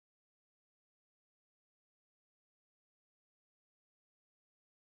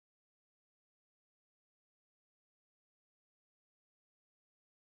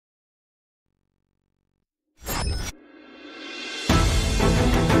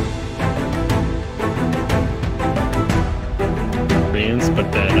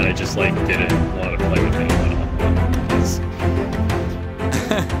but then I just like didn't want to play with anyone because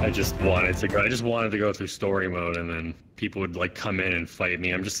I just wanted to go through story mode, and then people would like come in and fight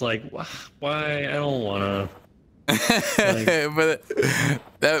me. I'm just like, why? I don't want to. Like... But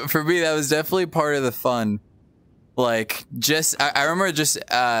that, for me, that was definitely part of the fun. Like, I remember just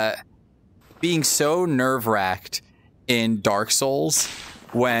being so nerve-wracked in Dark Souls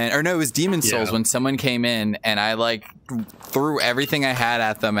it was Demon Souls when someone came in and I like threw everything I had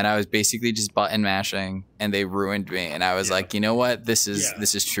at them and I was basically just button mashing and they ruined me, and I was like, you know what, this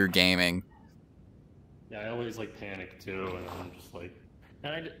is true gaming. Yeah, I always like panic too, and I'm just like,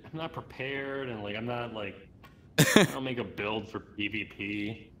 I'm not prepared, and like I'm not like I don't make a build for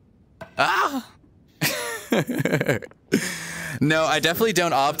PvP. No, I definitely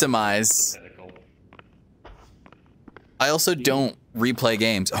don't optimize. I also don't replay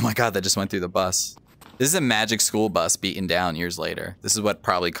games. Oh my god, that just went through the bus. This is a magic school bus beaten down years later. This is what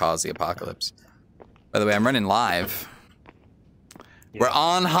probably caused the apocalypse. By the way, I'm running live. Yeah. We're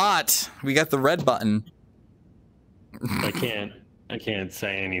on hot. We got the red button. I can't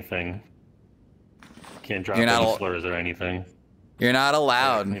say anything. Can't drop any slurs or anything. You're not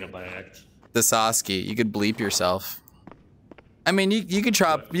allowed. The Sasuke, you could bleep yourself. I mean, you could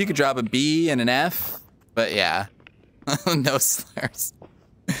drop a B and an F, but yeah. No slurs.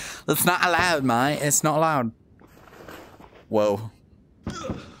 That's not allowed, mate. It's not allowed. Whoa.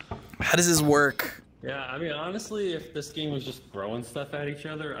 How does this work? Yeah, I mean, honestly, if this game was just throwing stuff at each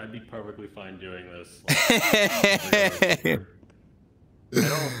other, I'd be perfectly fine doing this. I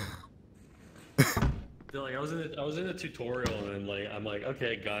don't. Like, I was in a tutorial, and then like I'm like,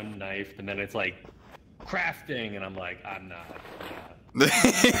 okay, gun, knife, and then it's like crafting, and I'm like, I'm not.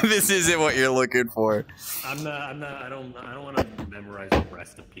 This isn't what you're looking for. I don't want to memorize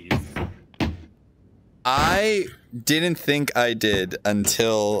recipes. I didn't think I did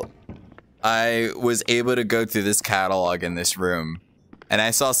until I was able to go through this catalog in this room, and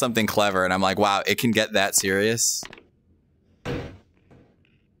I saw something clever, and I'm like, wow, it can get that serious.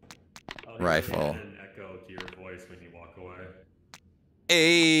 Rifle. An echo to your voice when you walk away.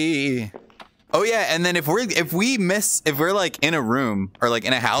 Hey. Oh yeah, and then if we're like in a room or like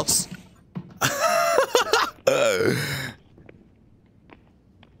in a house,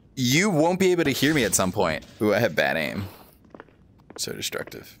 you won't be able to hear me at some point. Ooh, I have bad aim. So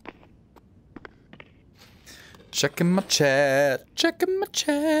destructive. Checking my chat. Checking my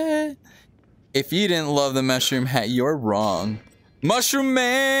chat. If you didn't love the mushroom hat, you're wrong. Mushroom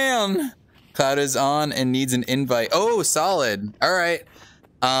Man! Cloud is on and needs an invite. Oh, solid. All right.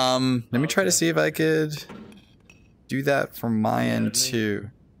 Let me try to see if I could do that from my end too.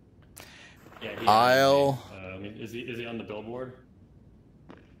 Yeah, is he on the billboard?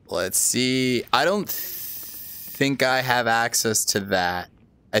 Let's see. I don't think I have access to that.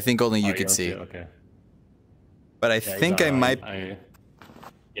 I think only you could see. Okay. But I think I might. I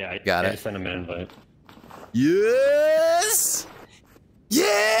got it. I sent him an invite. Yes.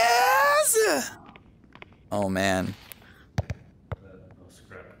 Yes. Oh man.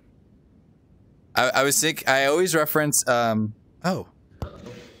 I was sick. I always reference. Oh.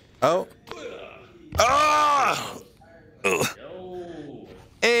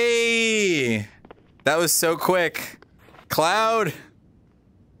 Hey, that was so quick. Cloud.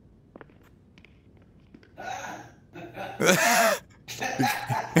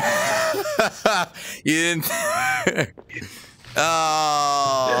 You didn't.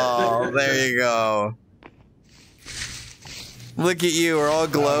 Oh, there you go. Look at you, we're all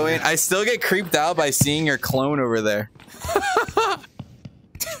glowing. I still get creeped out by seeing your clone over there.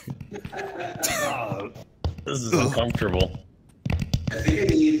 This is uncomfortable.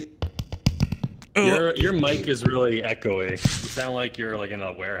 Your mic is really echoey. You sound like you're like in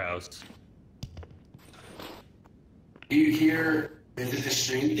a warehouse. Do you hear? Is it the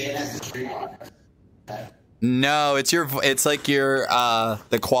stream? Dan has the stream on. No, it's like your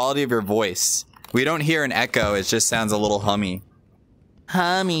the quality of your voice. We don't hear an echo, it just sounds a little hummy.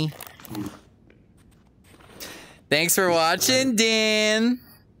 Hummy. Thanks for watching, Dan.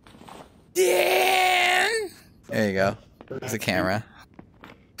 Dan! There you go. There's a camera.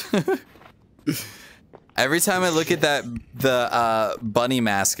 Every time I look at the bunny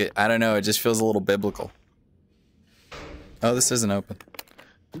mask, I don't know, it just feels a little biblical. Oh, this isn't open.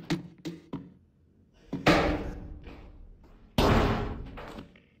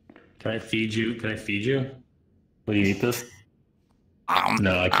 Can I feed you? Will you eat this?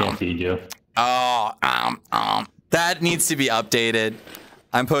 No, I can't feed you. Oh, that needs to be updated.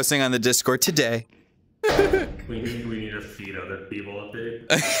 I'm posting on the Discord today. we need a feed other people update.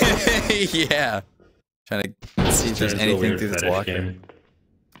 Yeah. Trying to see if there's anything through this locker.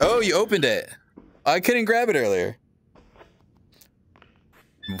 Oh, you opened it. I couldn't grab it earlier.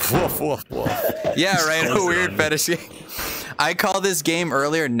 Woof, woof, woof. Yeah, right. A weird fetish. I call this game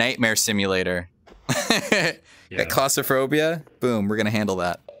earlier Nightmare Simulator. Got claustrophobia. Boom. We're gonna handle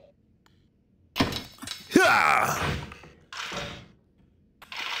that.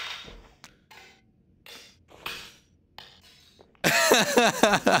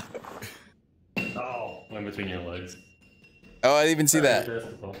 Oh, went between your legs. Oh, I didn't even see that.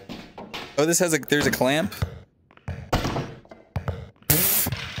 Oh, this has there's a clamp.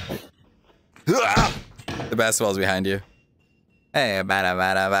 The basketball's behind you. Hey, bada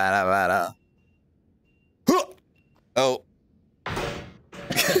bada bada bada. Oh.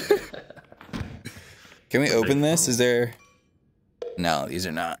 Can we open this? Is there? No, these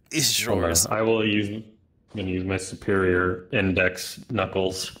are not. These are drawers. I will use. I'm gonna use my superior index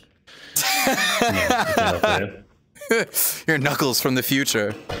knuckles. Your knuckles from the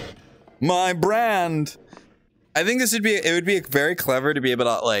future. My brand. I think this would be. It would be very clever to be able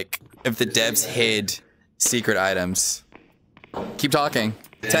to like if the devs hid secret items. Keep talking.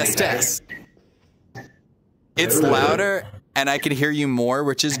 Test, test. It's louder, and I can hear you more,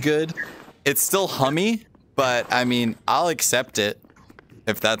 which is good. It's still hummy, but I mean, I'll accept it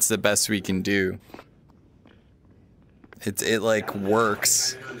if that's the best we can do. It like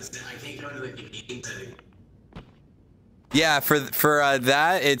works. Yeah, for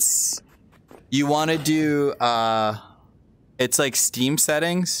that, it's you want to do it's like Steam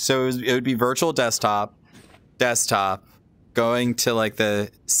settings, so it would be virtual desktop, going to like the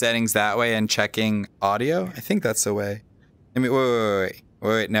settings that way and checking audio. I think that's the way. I mean,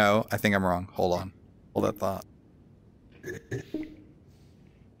 wait, no, I think I'm wrong. Hold on, hold that thought.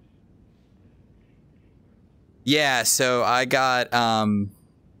 Yeah, so I got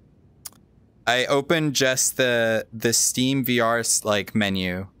I opened just the Steam VR like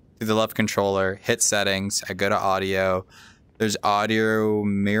menu through the left controller, hit settings, I go to audio. There's audio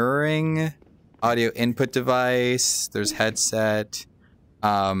mirroring, audio input device, there's headset.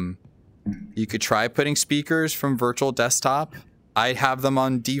 You could try putting speakers from virtual desktop. I have them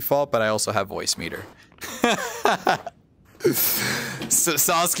on default, but I also have voice meter. So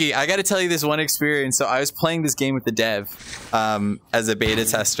Sosky, I gotta tell you this one experience. So I was playing this game with the dev as a beta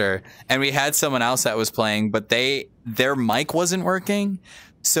tester, and we had someone else that was playing, but their mic wasn't working.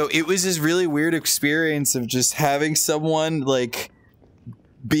 So it was this really weird experience of just having someone like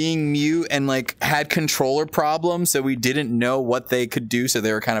being mute and like had controller problems, so we didn't know what they could do, so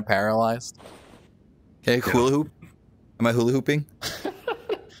they were kind of paralyzed. Okay, hula hoop. Am I hula hooping?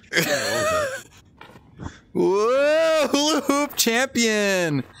 Whoa, hula hoop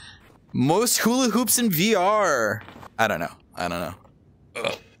champion! Most hula hoops in VR. I don't know.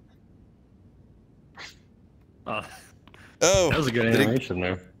 Oh, that was a good animation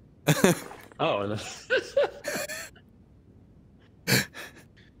there. Oh, and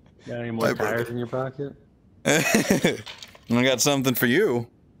got any more tires in your pocket? I got something for you.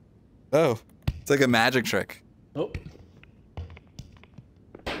 Oh, it's like a magic trick. Oh.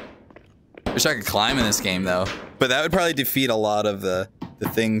 Wish I could climb in this game though, but that would probably defeat a lot of the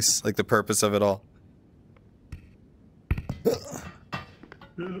things, like the purpose of it all.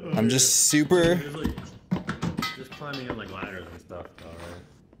 I'm just super. Just climbing on like ladders and stuff. All right,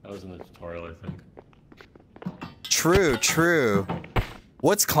 that was in the tutorial, I think. True.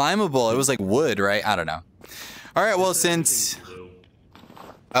 What's climbable? It was like wood, right? I don't know. All right, well since.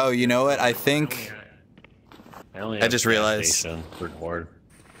 Oh, you know what? I think. I just realized.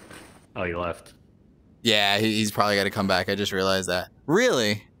 Oh, you left. Yeah, he's probably got to come back. I just realized that.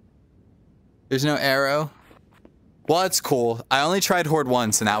 Really? There's no arrow? Well, that's cool. I only tried Horde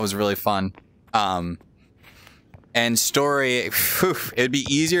once, and that was really fun. And story, whew, it'd be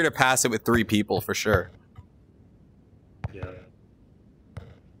easier to pass it with 3 people for sure. Yeah.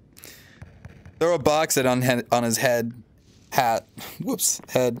 Throw a box at on his head. Hat. Whoops.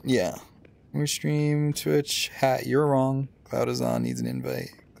 Head. Yeah. More stream, Twitch, hat. You're wrong. Cloud is on. Needs an invite.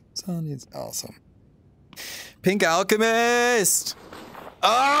 It's awesome. Pink Alchemist!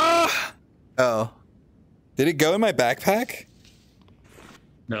 Ah! Oh. Did it go in my backpack?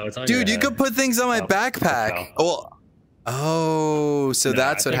 No, it's on Dude, you could put things on my backpack. Oh, so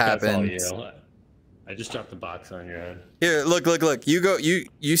that's what happened. I just dropped the box on your head. Here, look.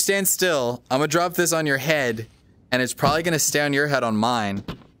 You stand still. I'm gonna drop this on your head, and it's probably gonna stay on your head on mine.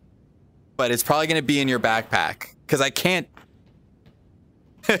 But it's probably gonna be in your backpack. Because I can't.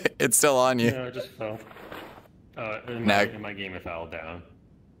 It's still on you. No, it just fell. In my game, it fell down.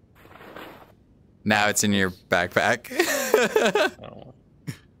 Now it's in your backpack. Oh.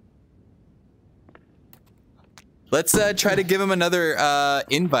 Let's try to give him another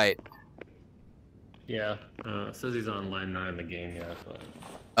invite. Yeah. It says he's online, not in the game yet. But...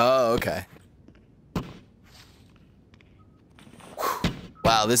 Oh, okay. Whew.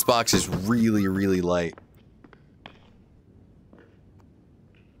 Wow, this box is really, really light.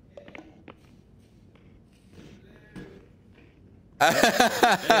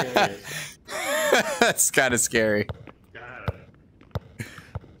 That's kind of scary.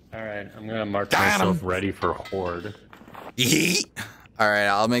 Alright, I'm gonna mark myself ready for Horde. Yeet. Alright,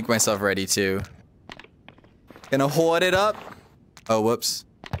 I'll make myself ready too. Gonna hoard it up. Oh, whoops.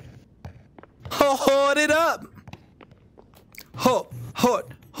 Hoard it up. Hoard.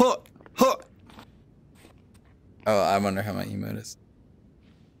 Oh, I wonder how my emote is.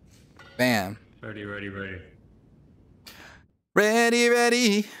 Bam. Ready.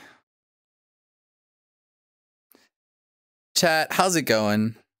 Ready. Chat, how's it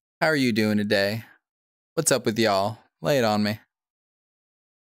going? How are you doing today? What's up with y'all? Lay it on me.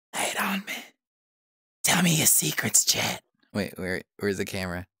 Lay it on me. Tell me your secrets, chat. Wait, where's the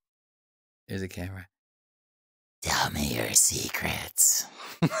camera? There's a camera. Tell me your secrets.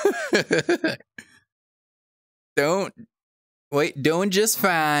 Doing just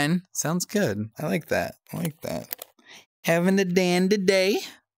fine. Sounds good. I like that. Having a dandy day,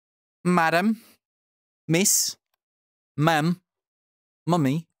 madam, miss, ma'am,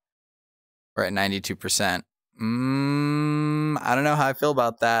 mummy. We're at 92%. I don't know how I feel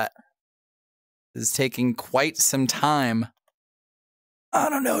about that. This is taking quite some time. I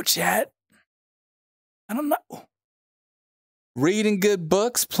don't know, chat. I don't know. Reading good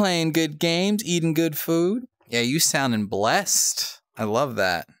books, playing good games, eating good food. Yeah, you sounding blessed. I love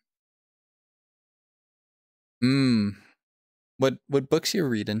that. What books you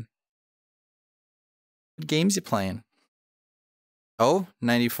reading? What games you playing? Oh,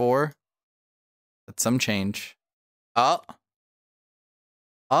 94. That's some change. Oh,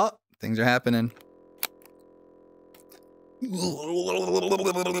 things are happening.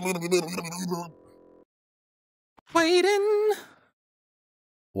 Waiting.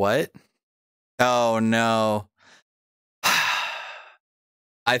 What? Oh no.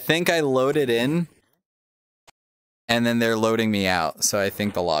 I think I loaded in and then they're loading me out. So I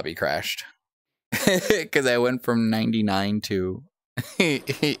think the lobby crashed. Because I went from 99 to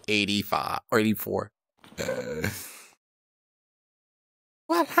 85 or 84.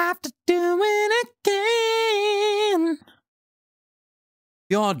 We'll have to do it again.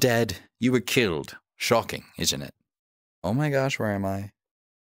 You're dead. You were killed. Shocking, isn't it? Oh my gosh, where am I?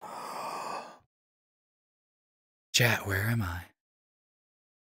 Chat, where am I?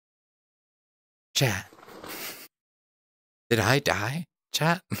 Chat. Did I die?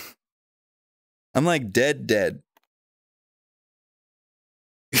 Chat? I'm like dead.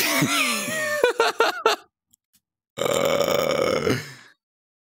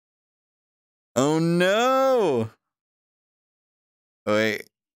 Oh no! Wait.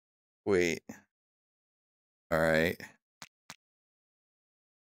 All right.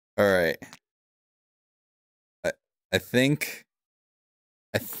 I think.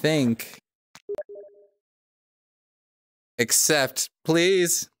 Accept,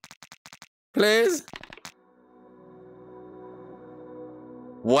 please.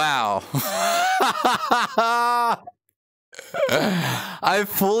 Wow. I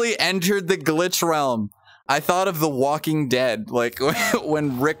fully entered the glitch realm. I thought of The Walking Dead, like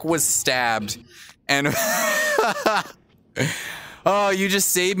when Rick was stabbed and oh, you just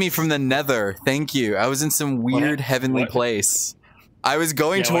saved me from the nether. Thank you. I was in some weird heavenly place. I was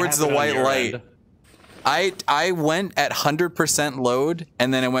going towards the white light. I went at 100% load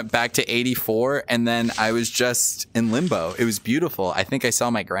and then I went back to 84 and then I was just in limbo. It was beautiful. I think I saw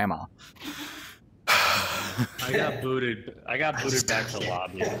my grandma. I got booted back to the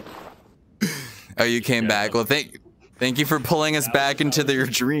lobby. Oh, you came back. Well, thank you for pulling us back into your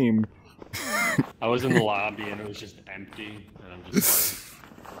dream. I was in the lobby and it was just empty and I'm just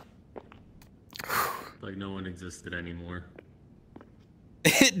like no one existed anymore.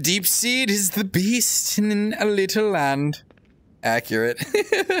 Deep seed is the beast in a little land. Accurate.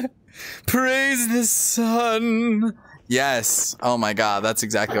 Praise the sun. Yes. Oh my god, that's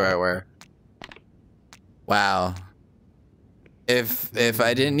exactly right where. Wow. If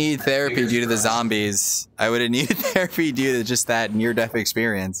I didn't need therapy due to the zombies, I would have needed therapy due to just that near-death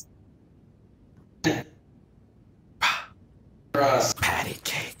experience. Patty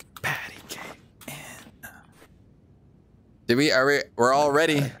cake. We're all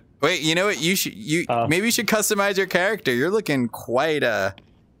ready. Wait, you know what? Maybe you should customize your character. You're looking quite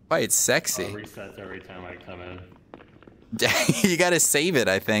sexy. It resets every time I come in. You gotta save it,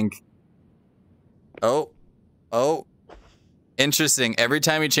 I think. Oh. Oh. Interesting. Every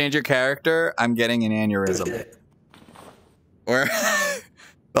time you change your character, I'm getting an aneurysm. Or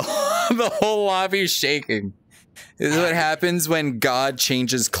the whole lobby's shaking. This is what happens when God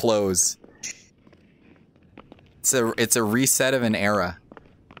changes clothes. It's a reset of an era.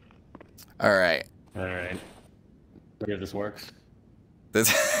 All right. All right. See if this works.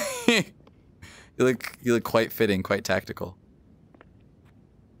 You look quite fitting, quite tactical.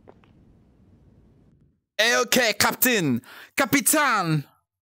 Okay, Captain! Capitan!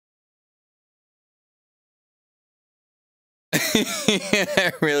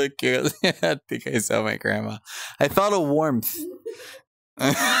 Really cute. I think I saw my grandma. I felt a warmth.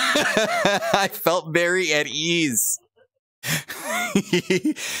 I felt very at ease.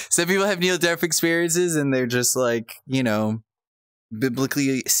 Some people have near-death experiences and they're just like, you know,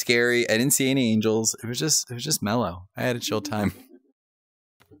 biblically scary. I didn't see any angels. It was just mellow. I had a chill time.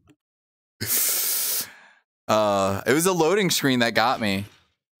 It was a loading screen that got me.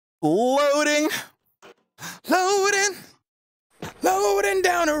 Loading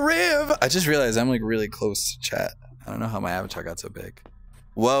down a river. I just realized I'm like really close to chat. I don't know how my avatar got so big.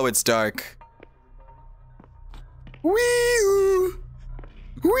 Whoa, it's dark. Wee-oo.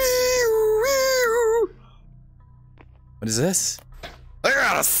 Wee-oo, wee-oo. What is this? I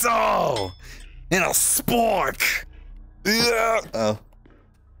got a saw and a spork. Yeah. Oh.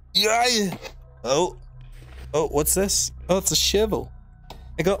 Yeah. Oh. Oh, what's this? Oh, it's a shovel.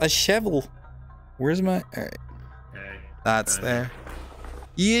 I got a shovel. Where's my... All right. Hey, that's there.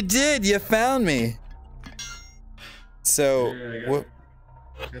 You did. You found me. So, what?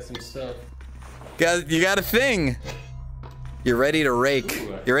 Got some stuff. You got a thing. You're ready to rake.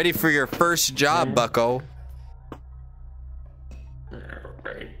 You're ready for your first job, bucko.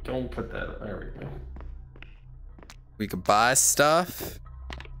 Alright, don't put that. There we go. We could buy stuff.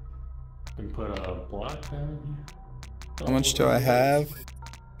 We can put a block down. How much do I have?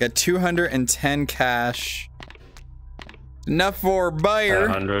 Got 210 cash. Enough for a buyer.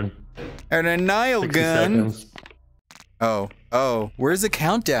 100. And a nail gun. Seconds. Oh. Where's the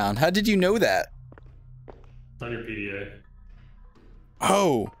countdown? How did you know that? It's on your PDA.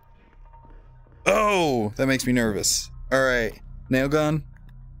 Oh, that makes me nervous. All right, nail gun.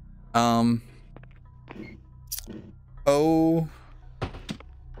 Oh.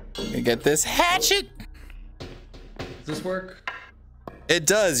 Let me get this hatchet. Does this work? It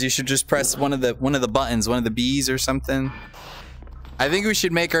does. You should just press one of the buttons, one of the B's or something. I think we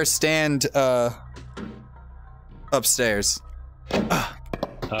should make our stand upstairs.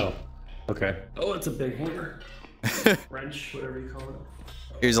 Oh, okay. Oh, it's a big hammer. Wrench, whatever you call it.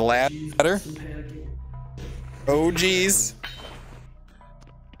 Here's a ladder. Oh, geez.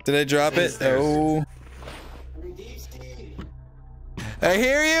 Did I drop it? Oh. I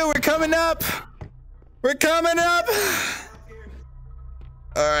hear you. We're coming up. We're coming up.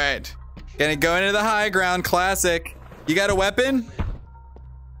 All right. Gonna go into the high ground. Classic. You got a weapon?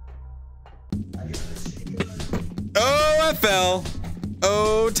 Oh, I fell.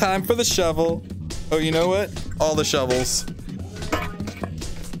 Oh, time for the shovel. Oh, you know what? All the shovels.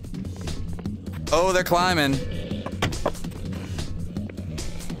 Oh, they're climbing.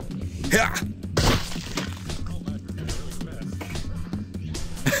 Yeah.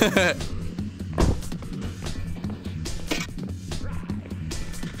 Can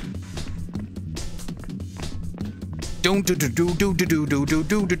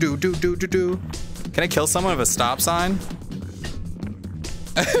I kill someone with a stop sign?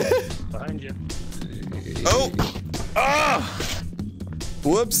 Behind you. Oh! Ah!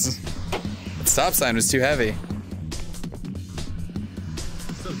 Whoops. The stop sign was too heavy.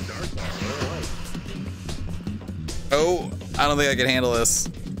 It's so dark there. Oh, I don't think I can handle this.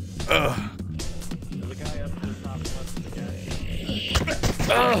 Ugh. There's a guy up to the top of the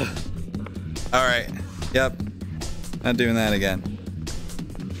Ugh. All right. Yep. Not doing that again.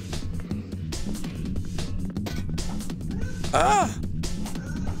 Ah!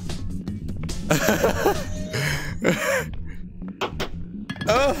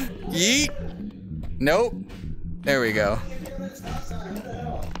 Oh, yeet. Nope. There we go.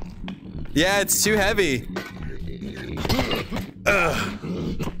 Yeah, it's too heavy. Ugh.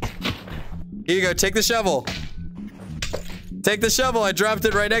 Here you go. Take the shovel. Take the shovel. I dropped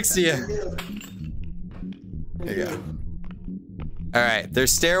it right next to you. There you go. All right.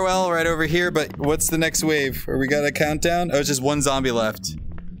 There's stairwell right over here, but what's the next wave? Or we got a countdown? Oh, it's just one zombie left.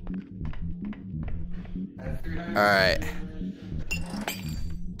 All right.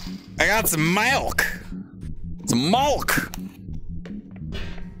 I got some milk. Some milk.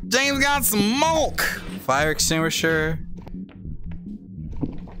 James got some milk. Fire extinguisher.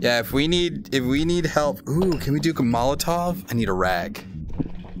 Yeah, if we need help. Ooh, can we do a Molotov? I need a rag.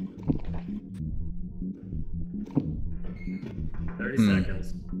 30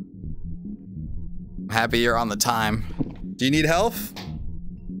 seconds. I'm happy you're on the time. Do you need health?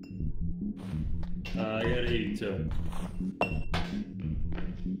 I got 82.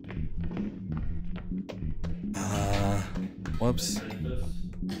 Whoops.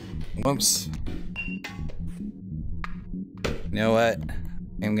 Whoops. You know what?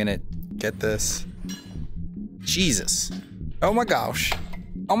 I'm gonna get this. Jesus. Oh my gosh.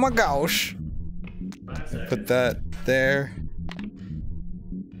 Oh my gosh. Put that there.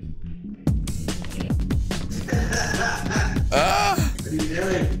 What are you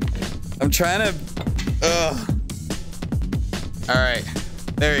doing? I'm trying to. All right.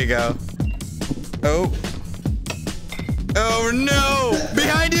 There you go. Oh. Oh no!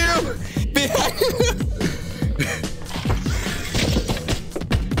 Behind you! Behind you!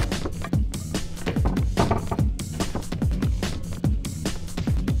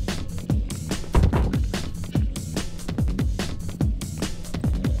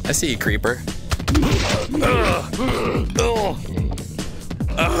 I see you, creeper.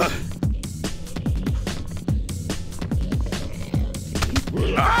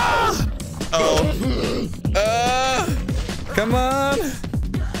 Come on!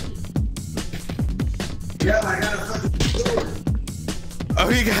 Yeah, I got a fucking sword. Oh,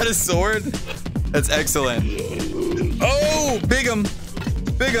 you got a sword? That's excellent. Oh, big 'em.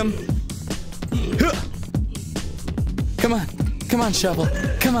 Big 'em. Huh. Come on. Come on, shovel.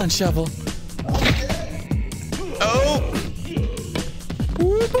 Come on, shovel. Oh!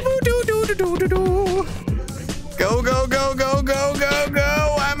 Go, go, go, go, go, go,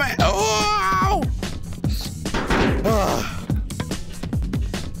 go! I'm a. Oh! Oh.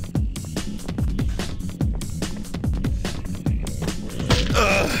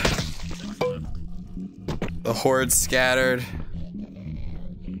 The horde scattered.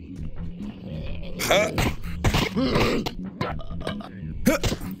 Huh.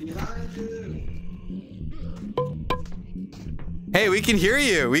 Hey, we can hear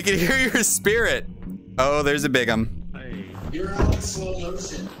you. We can hear your spirit. Oh, there's a big 'em. You're out in slow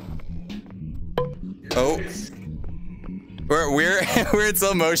motion. Oh. We're we're in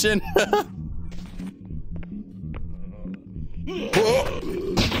slow motion.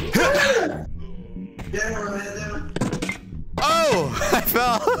 Oh, I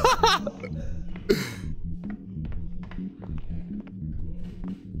fell.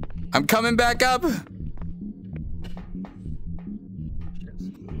 I'm coming back up.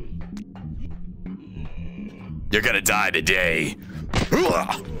 You're gonna die today.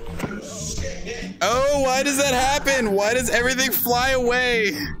 Oh, why does that happen? Why does everything fly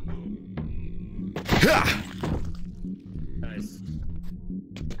away? Nice.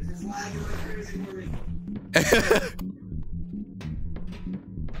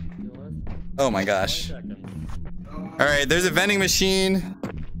 Oh my gosh. All right, there's a vending machine.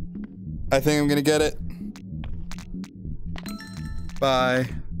 I think I'm gonna get it. Bye.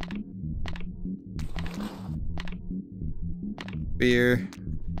 Beer.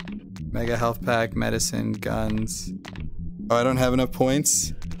 Mega health pack, medicine, guns. Oh, I don't have enough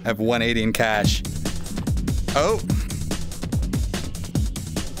points. I have 180 in cash. Oh.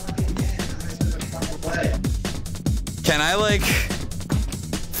 Can I like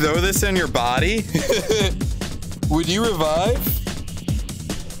throw this in your body? Would you revive?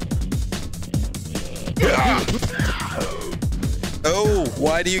 Oh,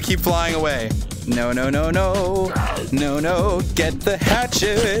 why do you keep flying away? No, no, no, no. No, no, get the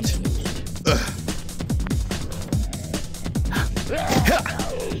hatchet.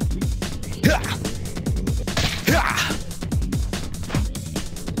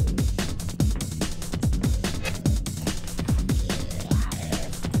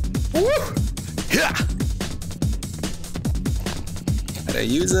 How do I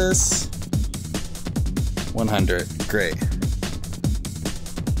use this? 100, great.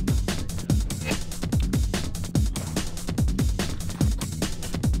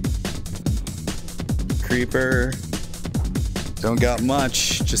 Creeper. Don't got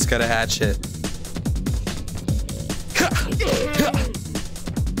much, just got a hatchet.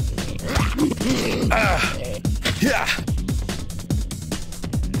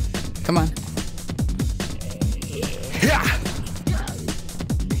 Come on.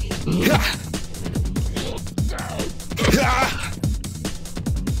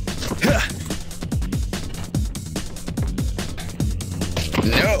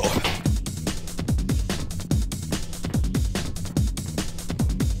 No.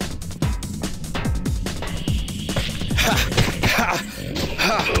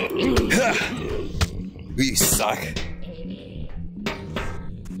 You suck.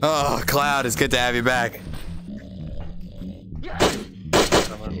 Oh, Cloud, it's good to have you back.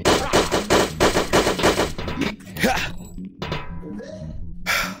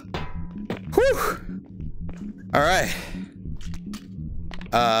 Whew. All right.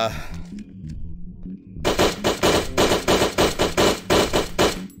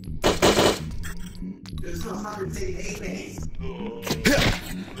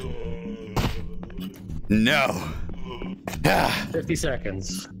 No. 50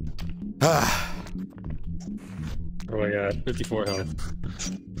 seconds. Oh my god, 54 health.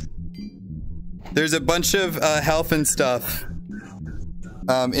 There's a bunch of health and stuff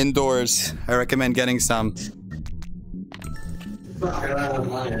indoors. I recommend getting some.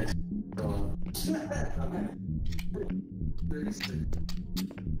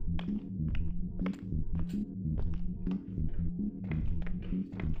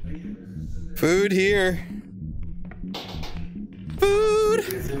 Food here. Food.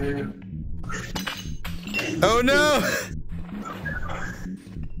 Oh no!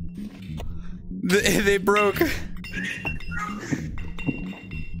 They broke.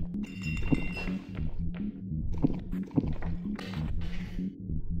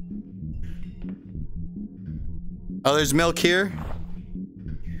 Oh, there's milk here.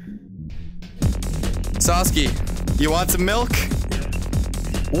 Sosky, you want some milk?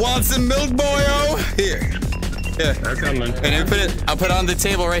 Want some milk, boyo? Here. Yeah. They're coming. And I'll put it on the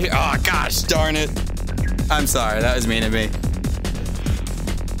table right here. Oh, gosh, darn it. I'm sorry, that was mean of me.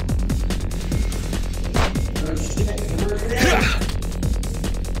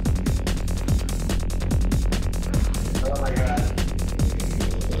 Oh my god.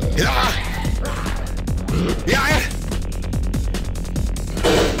 Yeah.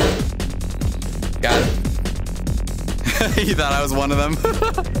 Got it. You thought I was one of them.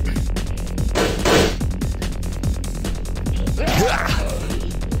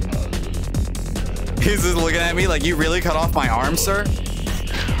 He's just looking at me like, you really cut off my arm, sir?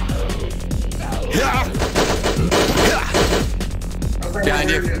 Behind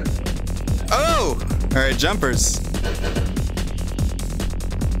you. Oh! Alright, jumpers.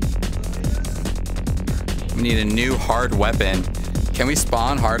 We need a new hard weapon. Can we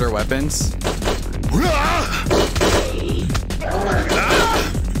spawn harder weapons?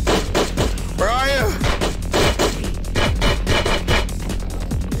 Where are you?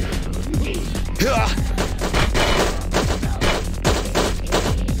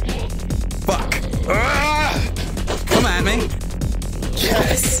 Fuck. Come at me.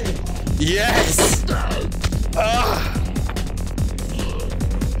 Yes. Yes.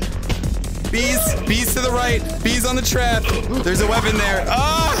 Bees to the right. Bees on the trap. There's a weapon there.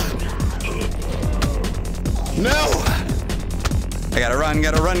 No. I gotta run,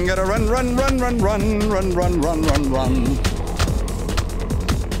 run, run.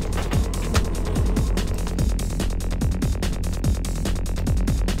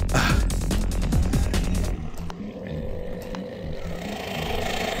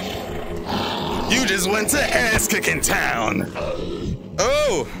 You just went to ass-kicking town.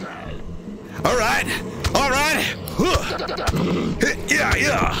 Oh. All right.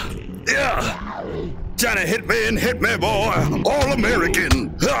 Yeah. Trying to hit me, boy. All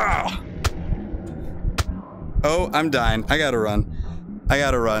American. Oh, I'm dying. I gotta run.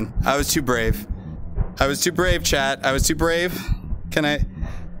 I was too brave. Chat. I was too brave. Can I?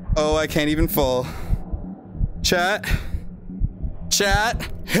 Oh, I can't even fall. Chat.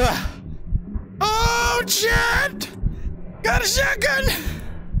 Oh, chat. Got a shotgun.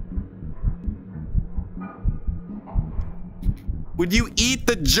 Would you eat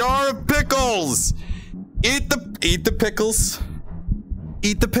the jar of pickles? Eat the pickles.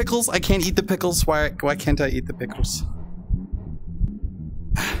 Eat the pickles. I can't eat the pickles. Why can't I eat the pickles?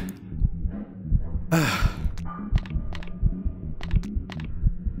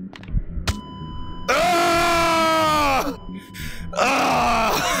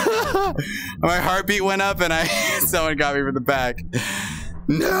 My heartbeat went up and someone got me from the back.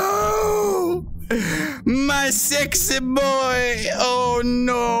 No! My sexy boy! Oh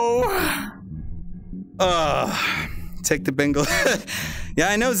no! Take the bingle. Yeah,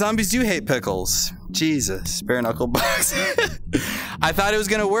 I know zombies do hate pickles. Jesus, bare knuckle box. I thought it was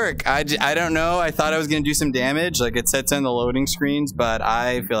gonna work. I don't know. I thought I was gonna do some damage, like it sets in the loading screens, but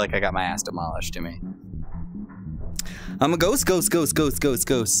I feel like I got my ass demolished to me. I'm a ghost.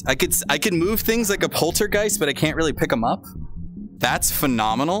 I could move things like a poltergeist, but I can't really pick them up. That's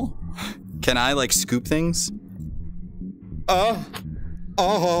phenomenal. Can I like scoop things? Oh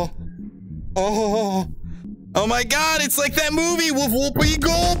my god, it's like that movie with Whoopi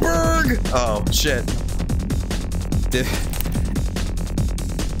Goldberg! Oh, shit. Do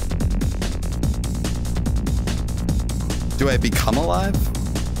I become alive?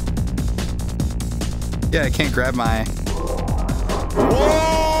 Yeah, I can't grab my...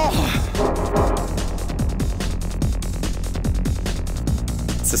 Whoa!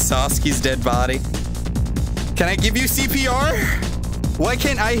 Sasasky's dead body. Can I give you CPR? Why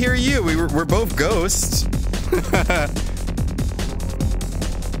can't I hear you? We're both ghosts.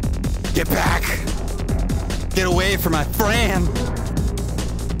 Get back! Get away from my friend!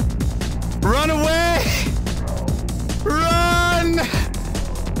 Run away! Run!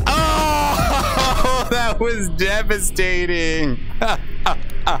 Oh, that was devastating.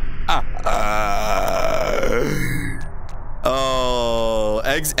 Oh,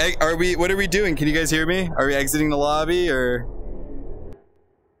 are we? What are we doing? Can you guys hear me? Are we exiting the lobby or?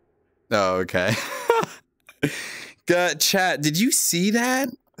 Oh, okay. Chat, did you see that?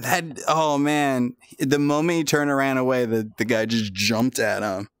 Oh man, the moment he turned around away, the guy just jumped at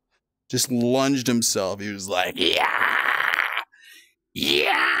him, just lunged himself. He was like, yeah,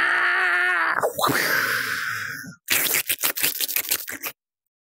 yeah.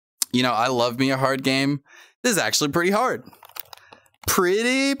 You know, I love me a hard game. This is actually pretty hard.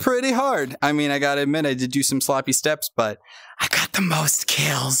 Pretty hard. I mean, I gotta admit, I did do some sloppy steps, but I got the most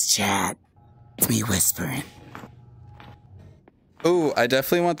kills, chat. It's me whispering. Oh, I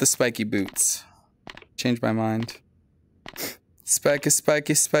definitely want the spiky boots. Changed my mind. Spiky,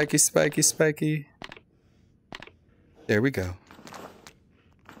 spiky, spiky, spiky, spiky. There we go.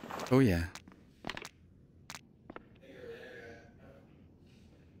 Oh, yeah.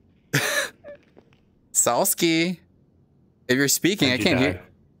 Salsky, if you're speaking, I can't hear.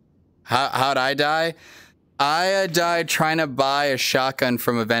 How'd I die? I died trying to buy a shotgun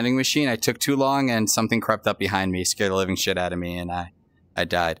from a vending machine. I took too long and something crept up behind me, scared the living shit out of me, and I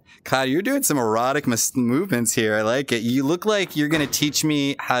died. Cloud, you're doing some erotic movements here. I like it. You look like you're going to teach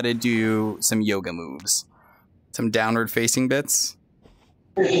me how to do some yoga moves. Some downward facing bits.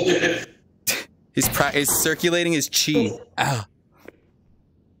 He's circulating his chi. Ow.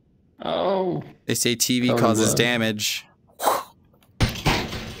 Oh. They say TV causes damage.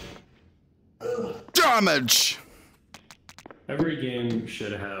 Damage! Every game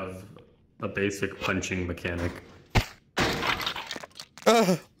should have a basic punching mechanic.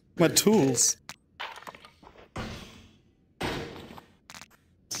 My tools.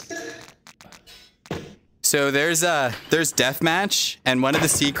 So there's deathmatch, and one of the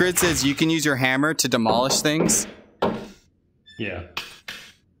secrets is you can use your hammer to demolish things. Yeah.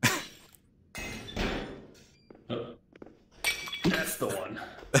 That's the one.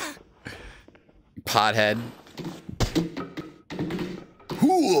 Pothead.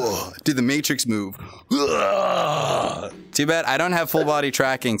 Do the Matrix move. Too bad I don't have full body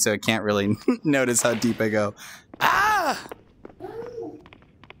tracking, so I can't really notice how deep I go. Ah!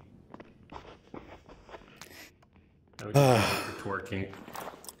 For twerking.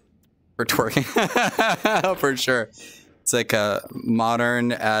 For twerking. For sure. It's like a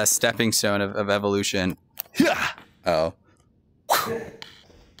modern stepping stone of evolution. Oh.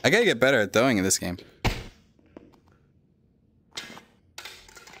 I gotta get better at throwing in this game.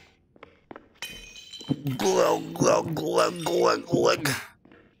 Glug, glug, glug, glug, glug.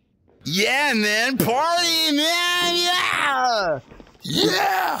 Yeah, man. Party, man. Yeah.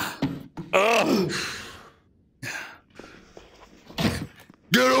 Yeah. Ugh.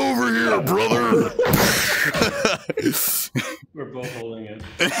 Get over here, brother. We're both holding it.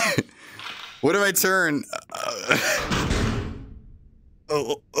 What if I turn?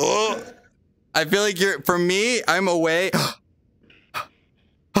 I feel like you're, for me, I'm away.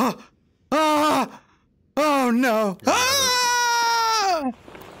 Oh no.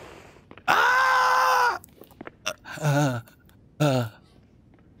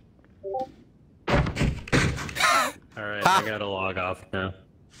 Alright, I gotta log off now.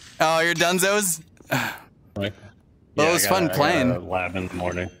 Oh, you're donezos? Well, it was fun playing. I got a lab in the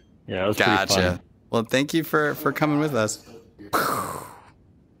morning. Yeah, it was Gotcha. pretty fun. Well, thank you for coming with us.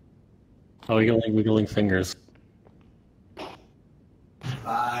 Oh, wiggling fingers.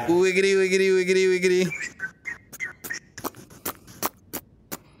 Bye. Wiggity, wiggity, wiggity, wiggity.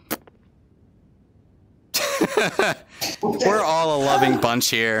 We're all a loving bunch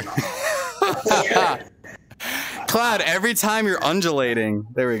here. Cloud, every time you're undulating.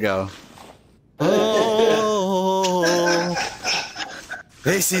 There we go. Oh,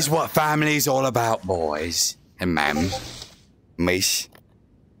 this is what family's all about, boys and ma'am. Miss.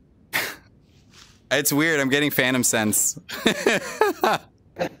 It's weird. I'm getting phantom sense.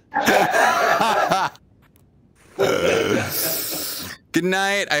 Good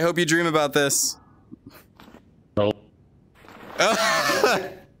night. I hope you dream about this. Oh.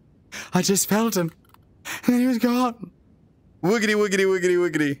 I just felt him. And then he was gone. Woogity, woogity, woogity,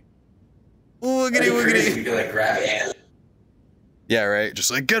 woogity. Woogity, woogity. You like grab it. Yeah, right. Just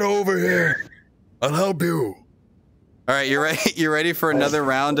like, get over here. I'll help you. All right, you ready? You ready for another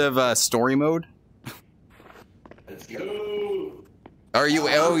round of story mode? Let's go. Are you?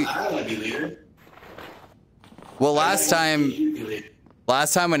 I don't want to be leader. Well, last time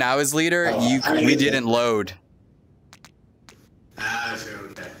when I was leader, we didn't load.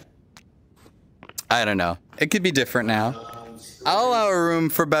 Okay. I don't know. It could be different now. I'll allow room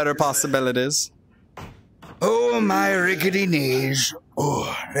for better possibilities. Oh, my rickety knees.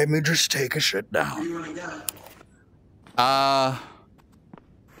 Oh, let me just take a sit down.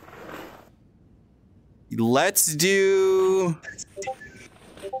 Let's do...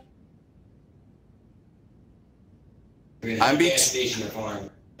 I'm being...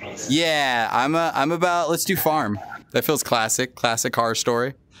 Yeah, I'm about... Let's do farm. That feels classic. Classic horror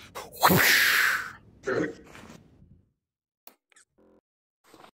story.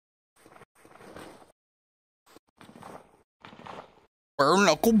 Bare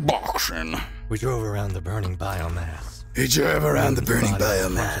knuckle boxing. We drove around the burning biomass. You drove around the burning Under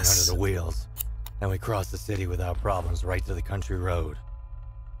biomass. the wheels. And we crossed the city without problems right to the country road.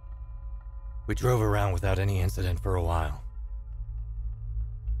 We drove around without any incident for a while.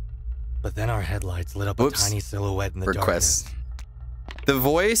 But then our headlights lit up a tiny silhouette in the darkness. The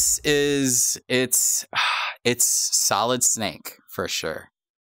voice is it's Solid Snake for sure.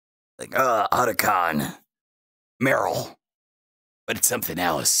 Like Otacon, Meryl, but it's something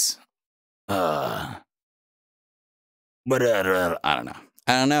else. But I don't know.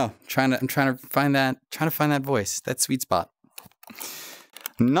 I don't know. I'm trying to find that voice, that sweet spot.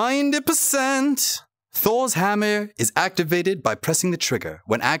 90%. Thor's hammer is activated by pressing the trigger.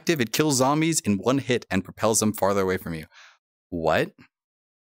 When active, it kills zombies in one hit and propels them farther away from you. What?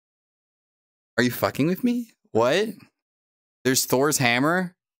 Are you fucking with me? What? There's Thor's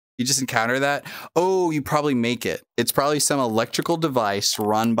hammer? You just encounter that? Oh, you probably make it. It's probably some electrical device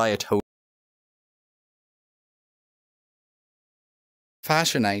run by a toad.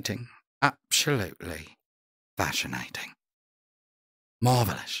 Fascinating. Absolutely fascinating.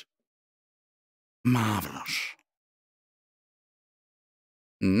 Marvelous. Marvelous.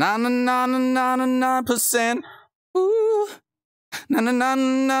 99.99%. Ooh.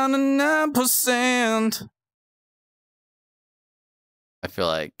 99.99%. I feel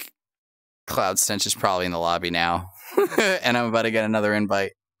like Cloud Stench is probably in the lobby now. And I'm about to get another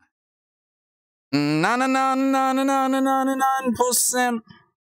invite.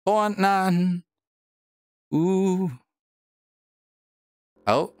 99.9%. Ooh.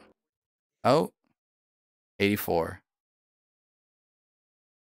 Oh. 84.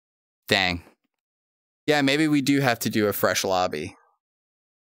 Dang. Yeah, maybe we do have to do a fresh lobby.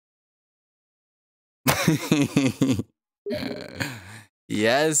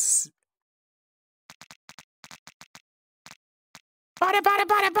 Yes. Body.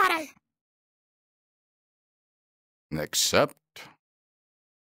 Accept.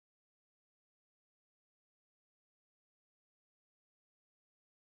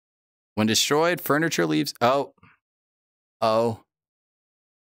 When destroyed, furniture leaves. Oh.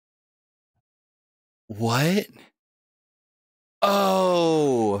 What?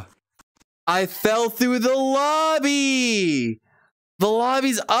 Oh. I fell through the lobby. The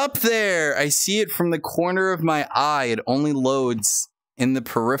lobby's up there. I see it from the corner of my eye. It only loads in the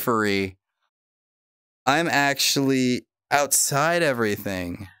periphery. I'm actually outside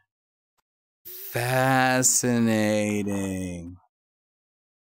everything. Fascinating.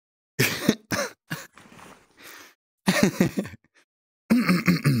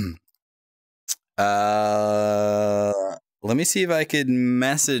 Let me see if I could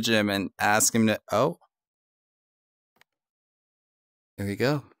message him and ask him to... Oh. There we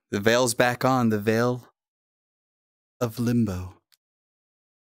go. The veil's back on. The veil of limbo.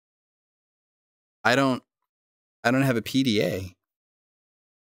 I don't have a PDA.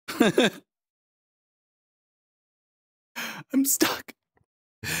 I'm stuck.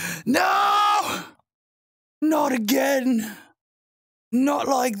 No! Not again. Not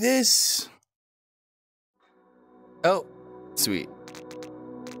like this. Oh, sweet.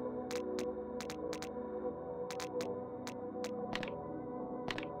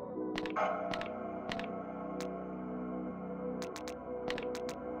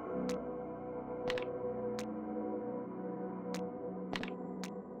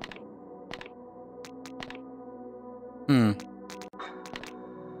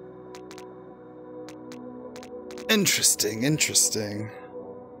 Interesting.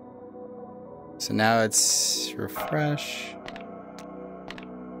 So now it's refresh.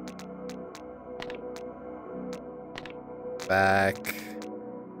 back.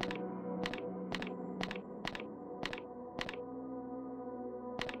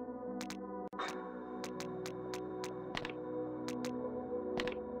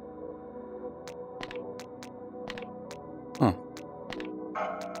 Huh.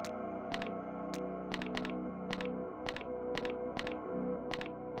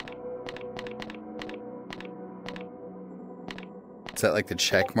 Is that like the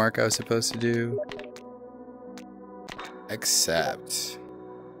check mark I was supposed to do? Accept.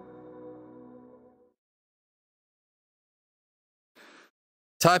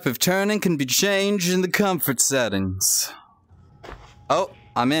 Type of turning can be changed in the comfort settings. Oh,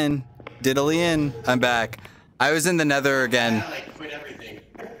 I'm in. Diddly in. I'm back. I was in the nether again. I quit everything.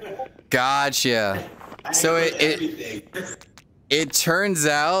 Gotcha. So it turns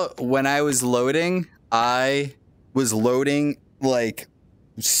out when I was loading, I was loading like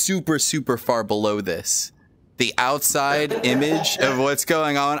super far below this. The outside image of what's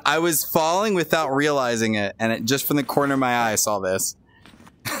going on. I was falling without realizing it, and it, just from the corner of my eye I saw this.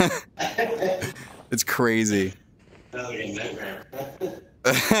 It's crazy.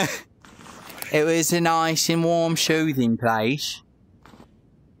 It was a nice and warm soothing place.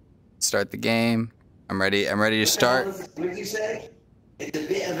 Start the game. I'm ready to start. What did you say? It's a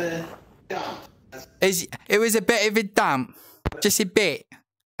bit of a dump. It was a bit of a dump. Just a bit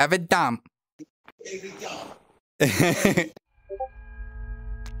of a dump.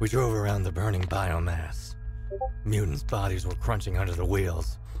 We drove around the burning biomass. Mutants' bodies were crunching under the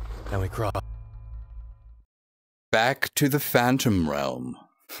wheels. Then we crossed. Back to the Phantom Realm.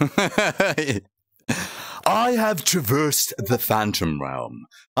 I have traversed the Phantom Realm.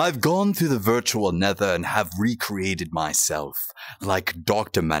 I've gone through the virtual nether and have recreated myself like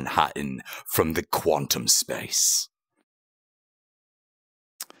Dr. Manhattan from the quantum space.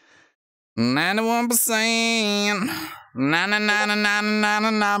 91%.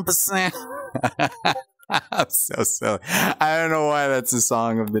 99.99%. I'm so silly. I don't know why that's the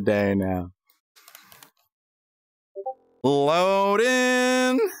song of the day now.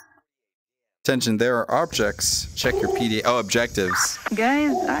 Loading. Attention, there are objects. Check your PD. Oh, objectives.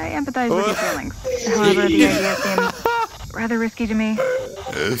 Guys, I empathize with your feelings. However, the idea seems rather risky to me.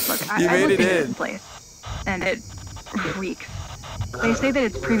 Look, I looked into this place, and it reeks. They say that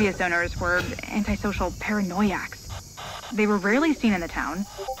its previous owners were antisocial paranoiacs. They were rarely seen in the town,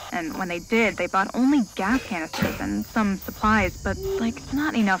 and when they did, they bought only gas canisters and some supplies, but, like,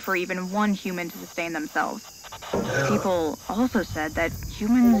 not enough for even one human to sustain themselves. People also said that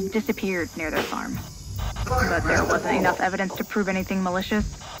humans disappeared near their farm, but there wasn't enough evidence to prove anything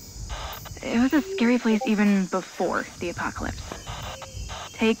malicious. It was a scary place even before the apocalypse.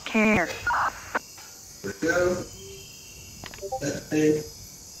 Take care.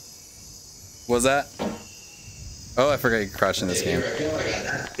 Was that? Oh, I forgot you could crouch in this game.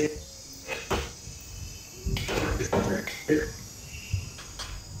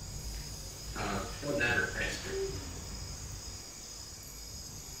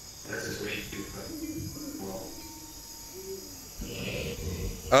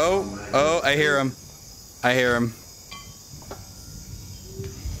 Oh, I hear him. I hear him.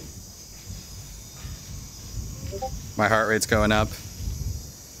 My heart rate's going up.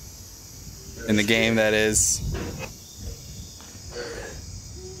 In the game, that is.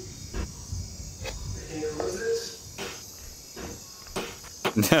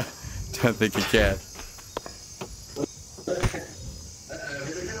 No, don't think you can.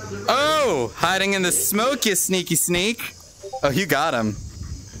 Oh, hiding in the smoke, you sneaky sneak. Oh, you got him.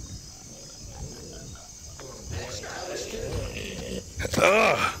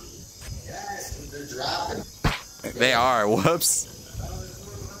 Ugh. They are. Whoops.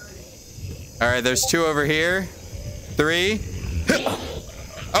 All right, there's two over here. 3.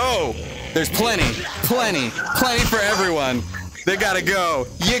 Oh, there's plenty for everyone. They gotta go.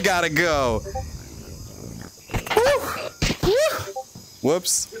 You gotta go. Woo. Woo.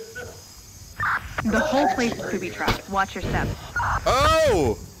 Whoops. The whole place is booby trapped. Watch your steps.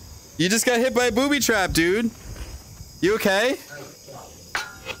 Oh, you just got hit by a booby trap, dude. You okay?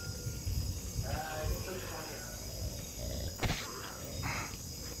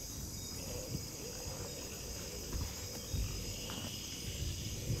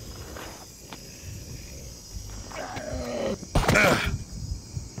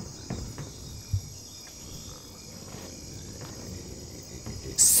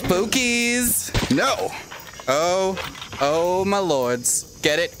 Spookies! No! Oh my lords.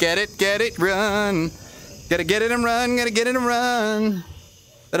 Get it, run! Gotta get it and run, gotta get it and run!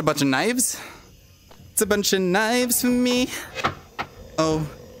 That a bunch of knives? It's a bunch of knives for me. Oh,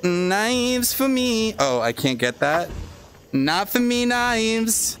 knives for me. Oh, I can't get that? Not for me,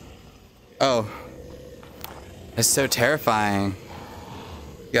 knives. Oh. That's so terrifying.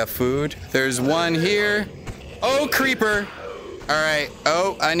 You got food? There's one here. Oh, creeper. All right.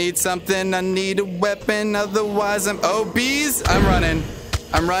 Oh, I need something. I need a weapon. Otherwise, oh, bees. I'm running.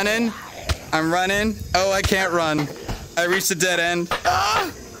 I'm running. I'm running. Oh, I can't run. I reached a dead end.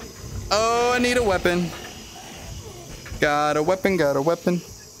 Ah! Oh, I need a weapon. Got a weapon. Got a weapon.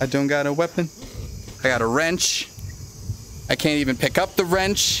 I don't got a weapon. I got a wrench. I can't even pick up the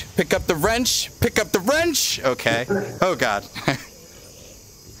wrench. Pick up the wrench. Pick up the wrench. Okay. Oh, God.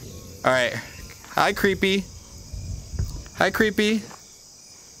 All right. Hi, creepy. Hi, creepy.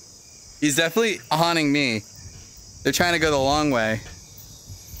 He's definitely haunting me. They're trying to go the long way.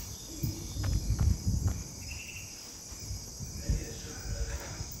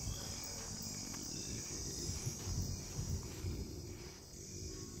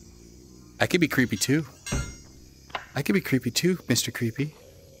 I could be creepy too. I could be creepy too, Mr. Creepy.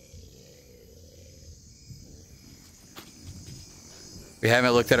 We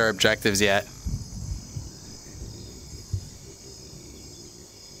haven't looked at our objectives yet.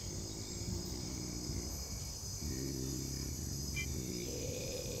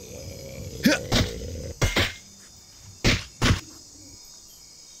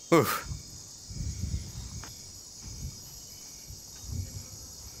 Oof.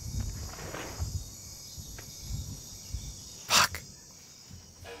 Fuck.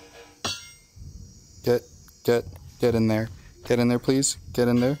 Get in there. Get in there, please. Get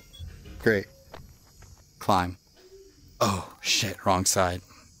in there. Great. Climb. Oh, shit. Wrong side.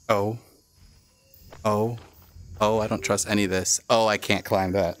 Oh. Oh. Oh, I don't trust any of this. Oh, I can't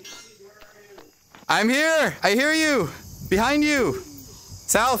climb that. I'm here! I hear you! Behind you!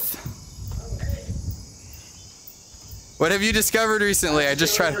 South! What have you discovered recently? I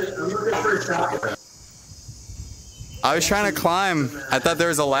just tried... I was trying to climb. I thought there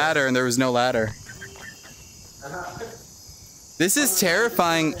was a ladder and there was no ladder. This is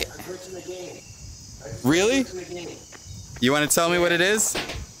terrifying. Really? You want to tell me what it is?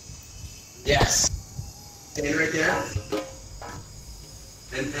 Yes. Stand right there.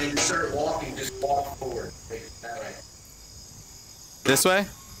 And start walking. Just walk forward. That way. This way?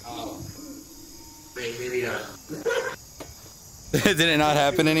 Oh. Maybe not. Did it not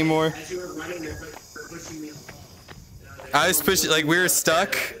happen anymore? As you were running, they're pushing me. I was pushing, like we were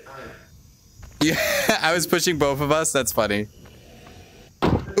stuck. Yeah, I was pushing both of us. That's funny.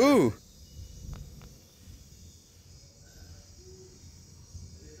 Ooh.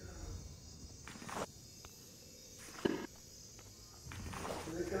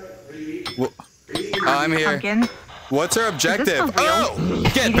 Oh, I'm here. Pumpkin. What's our objective? Is this for real? Oh,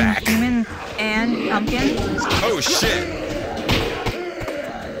 get Eating back. Humans and pumpkins? Oh, shit.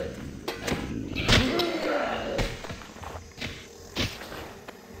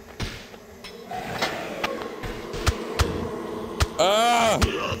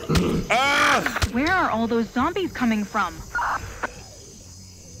 Where are all those zombies coming from?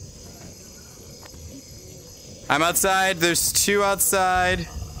 I'm outside. There's two outside.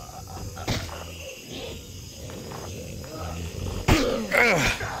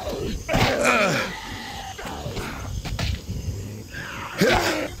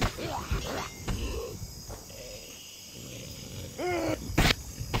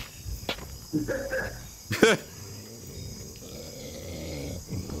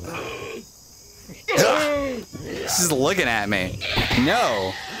 She's just looking at me.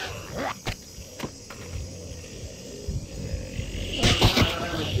 No.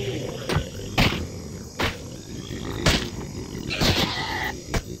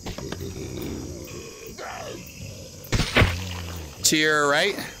 To your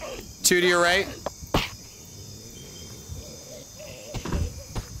right. Two to your right.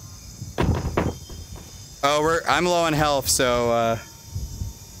 Oh, I'm low on health, so I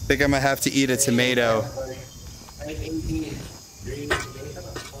think I'm gonna have to eat a tomato.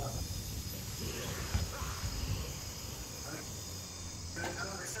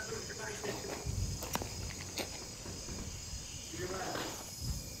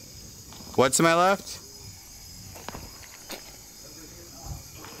 What's to my left?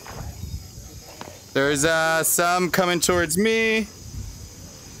 There's some coming towards me.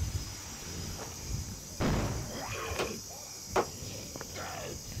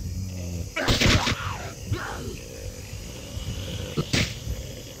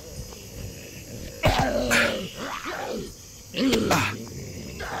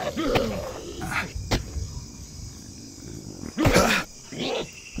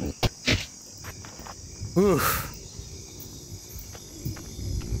 Oof.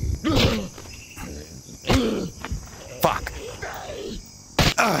 Fuck.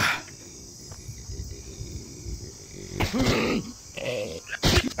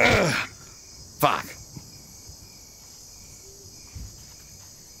 Fuck.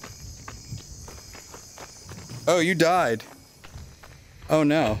 Oh, you died. Oh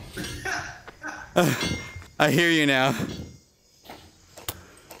no. I hear you now.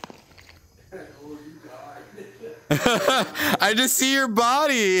 I just see your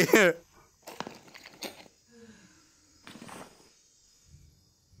body. Can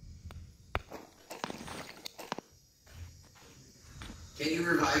you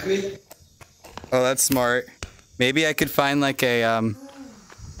revive me? Oh, that's smart. Maybe I could find like a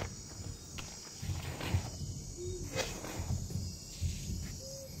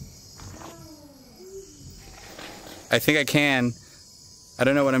I think I can. I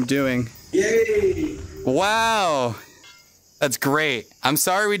don't know what I'm doing. Yay! Wow. That's great. I'm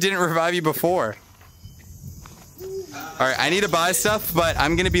sorry we didn't revive you before. Alright, I need to buy stuff, but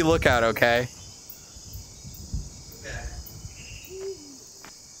I'm gonna be lookout, okay?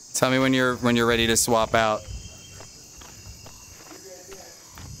 Tell me when you're ready to swap out.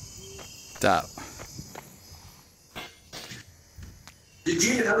 Stop. Did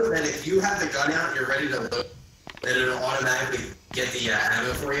you know that if you have the gun out and you're ready to load, that it'll automatically get the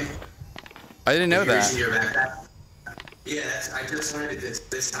ammo for you? I didn't know If you're that. using your backpack? Yeah, I just learned it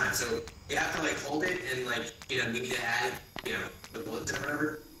this time. So you have to like hold it and like, you know, need to add, you know, the bullets or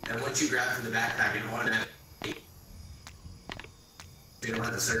whatever. And once you grab it from the backpack, it automatically, you don't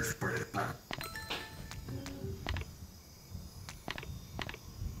have to search for it.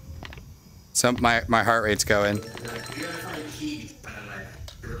 So my heart rate's going. You gotta find keys, by the way,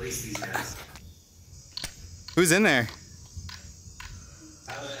 to release these guys. Who's in there?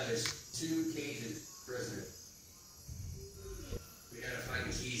 There's 2 cages, prisoner. We gotta find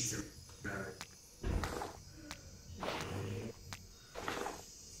the keys to remember.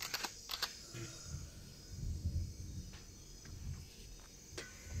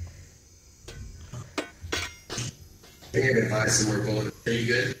 I think I can buy some more bullets. Are you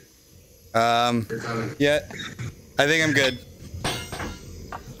good? They're coming. Yeah. I think I'm good.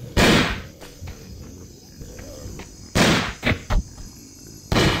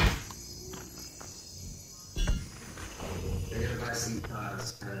 They're gonna buy some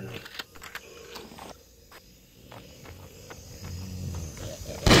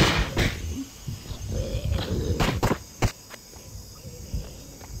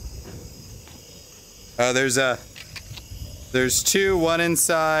Oh, there's 2, one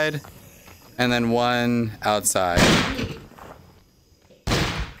inside, and then one outside.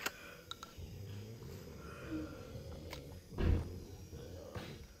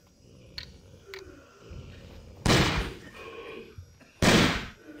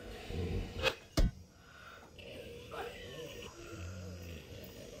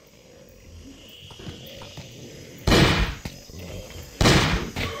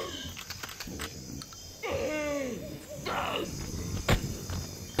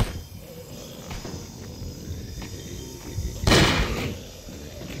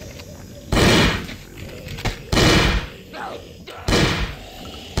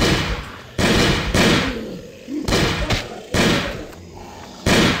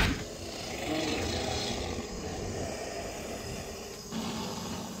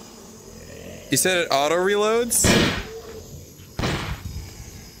 You said it auto reloads?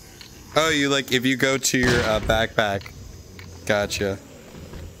 Oh, you like if you go to your backpack. Gotcha.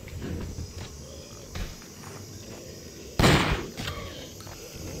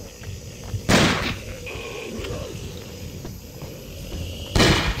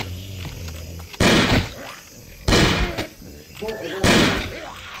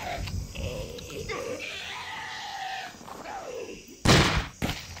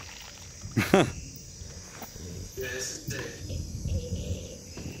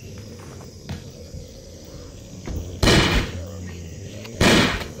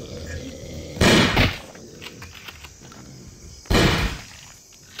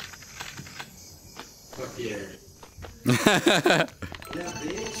 Fuck yeah.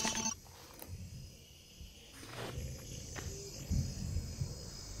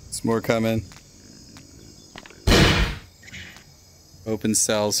 There's more coming. Open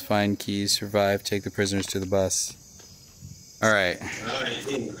cells, find keys, survive, take the prisoners to the bus. Alright.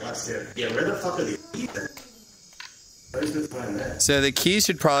 Yeah, where the fuck are the keys at? Where's this find that? So the keys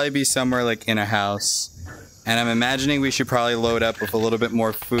should probably be somewhere like in a house. And I'm imagining we should probably load up with a little bit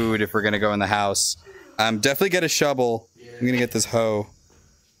more food if we're gonna go in the house. Definitely get a shovel. I'm gonna get this hoe.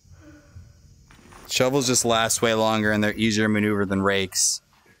 Shovels just last way longer and they're easier to maneuver than rakes.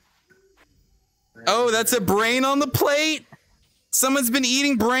 Oh, that's a brain on the plate? Someone's been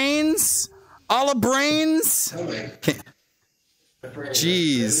eating brains? All the brains?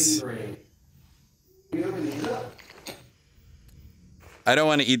 Jeez. I don't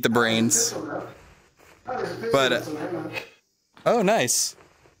want to eat the brains. But, oh, nice.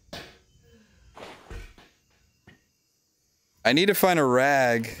 I need to find a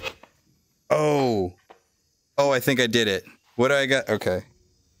rag. Oh. Oh, I think I did it. What do I got? Okay.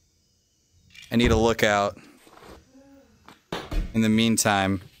 I need a lookout. In the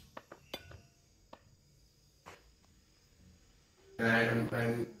meantime.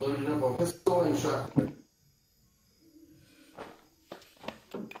 I'm loading up a pistol and shotgun.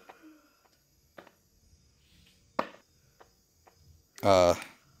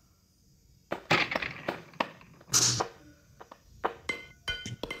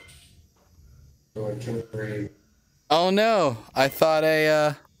 Oh no, I thought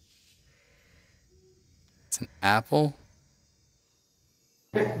it's an apple?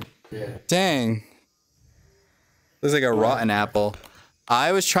 Yeah. Dang. Looks like a rotten apple.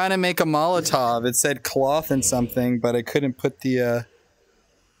 I was trying to make a Molotov. It said cloth and something, but I couldn't put the,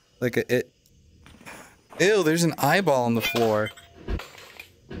 Ew, there's an eyeball on the floor.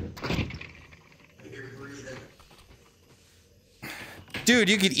 Dude,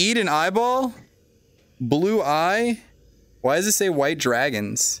 you could eat an eyeball? Blue eye? Why does it say white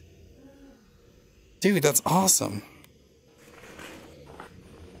dragons? Dude, that's awesome.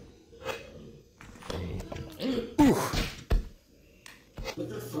 Ooh. What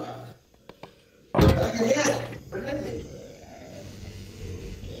the fuck?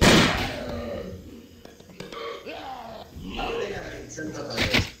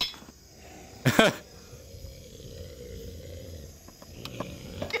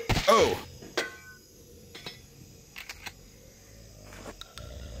 Oh.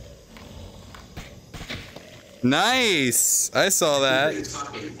 Nice. I saw that.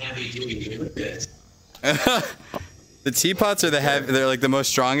 The teapots are they're like the most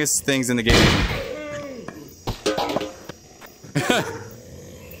strongest things in the game.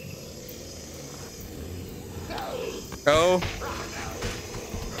 Oh.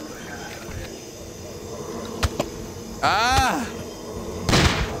 Ah.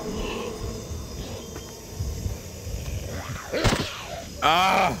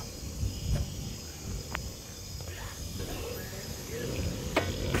 Ah.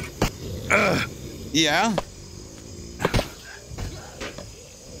 Yeah.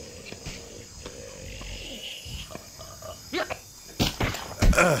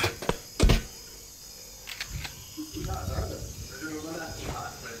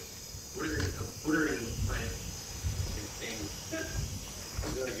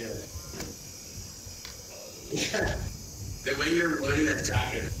 The way you're loading that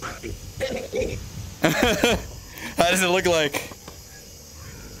jacket is fucking. How does it look like?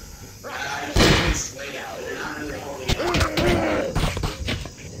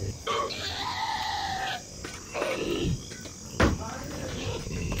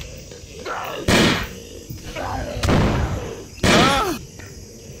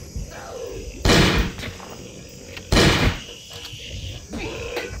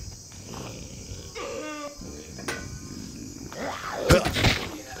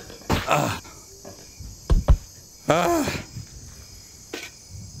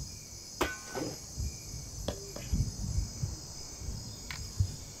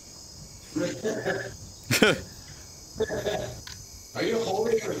 Are you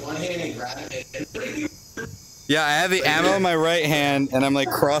holding it with one hand and grabbing it? Yeah, I have the ammo in my right hand, and I'm like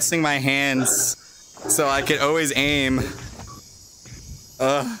crossing my hands so I can always aim.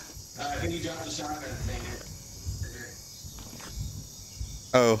 I think you dropped the shotgun thing here.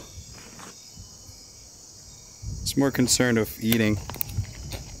 Oh. It's more concerned of eating.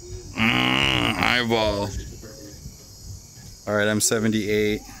 Eyeball. Alright, I'm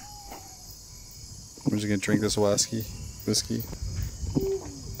 78. I'm just gonna drink this whiskey.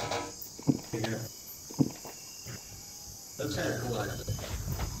 Yeah. That's kind of cool, actually.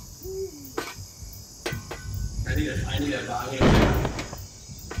 I need a bomb.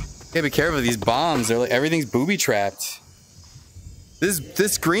 Yeah, be careful of these bombs. They're like, everything's booby trapped.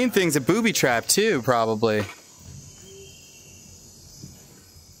 This green thing's a booby trap too, probably.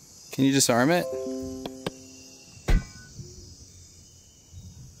 Can you disarm it?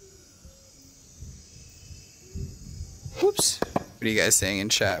 Whoops. What are you guys saying in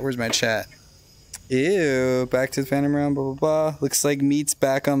chat? Where's my chat? Ew, back to the Phantom Round, blah, blah, blah. Looks like meat's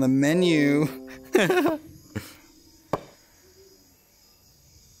back on the menu.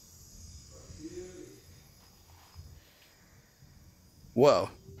 Whoa.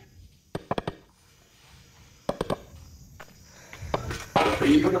 Are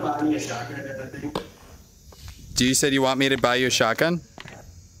you gonna buy me a shotgun at that thing? you said you want me to buy you a shotgun?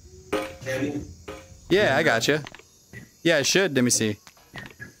 Yeah, I got you. Yeah, I should. Let me see.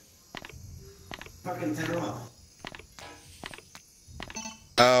 Fucking 10 off.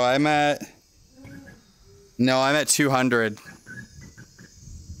 Oh, I'm at... No, I'm at 200.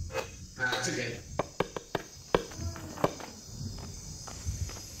 That's okay.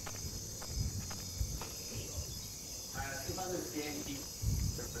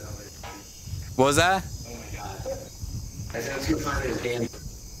 What was that? Oh my god. I said, let's go find this game.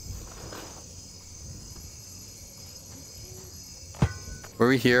 Were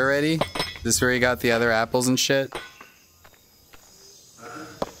we here already? Is this where you got the other apples and shit?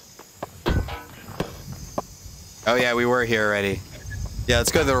 Oh yeah, we were here already. Yeah,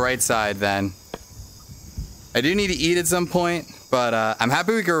 let's go to the right side then. I do need to eat at some point, but I'm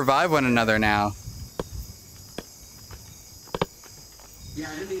happy we can revive one another now. Yeah,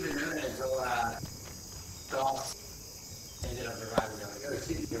 I didn't even know that until Doc ended up reviving me. Like, oh,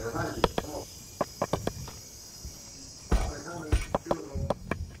 shit, you can revive me. Oh.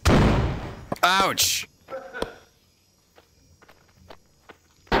 Ouch!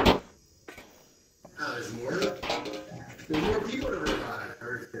 Oh, there's more? There's more people to revive.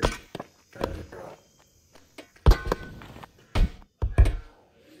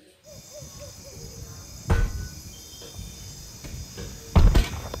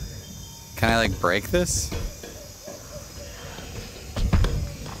 Can I like break this?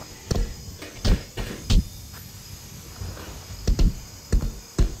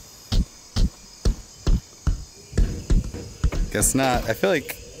 Guess not. I feel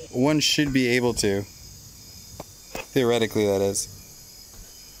like one should be able to. Theoretically, that is.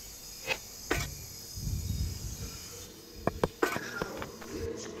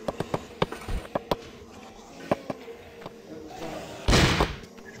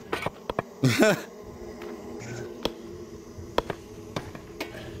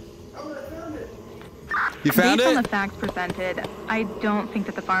 You found Based it? on the facts presented, I don't think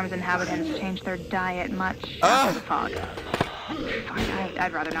that the farm's inhabitants changed their diet much after the fog. Fuck,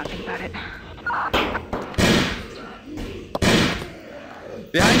 I'd rather not think about it.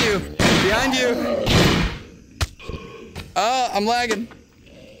 Behind you! Behind you! Oh, I'm lagging.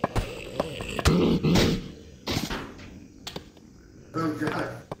 Oh,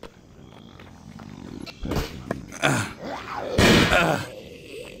 God.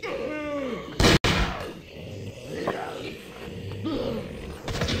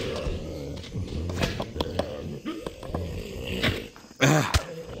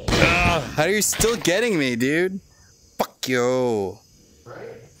 How are you still getting me, dude? Fuck you.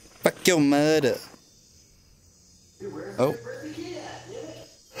 Fuck your mother. Oh.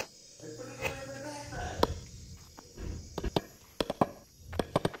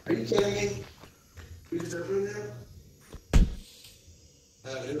 Are you kidding me? You just opening now?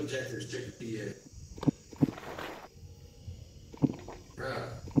 New objectives, check the PA. Bro.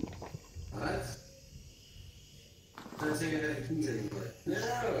 What? Not saying I had keys anymore.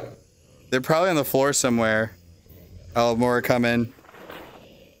 No! They're probably on the floor somewhere. Oh, more coming.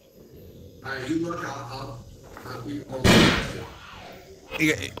 Alright, you look, I'll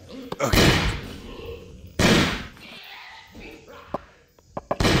Okay. Okay.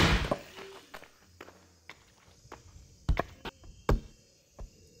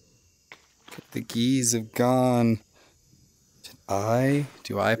 The keys have gone.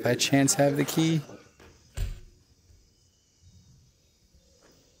 Do I by chance have the key?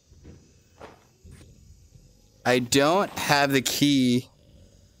 I don't have the key.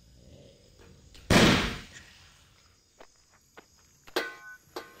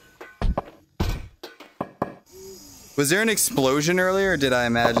 Was there an explosion earlier, or did I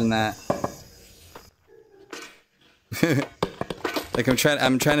imagine that? Like I'm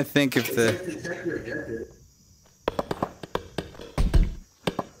trying to think if the...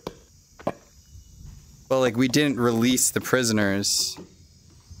 Well, like we didn't release the prisoners.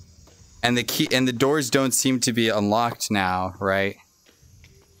 And the key and the doors don't seem to be unlocked now, right?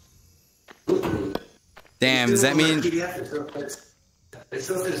 Damn, does that mean... It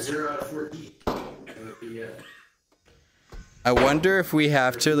still says 0 out of 14. I wonder if we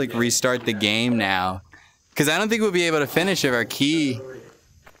have to like restart the game now. Because I don't think we'll be able to finish if our key...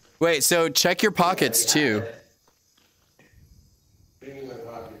 Wait, so check your pockets too.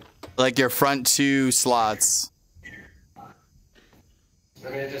 Like your front two slots. I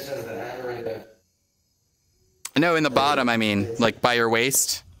mean, it just says the hammer right there. No, in the bottom, I mean. Like by your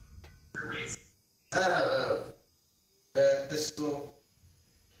waist. Pistol.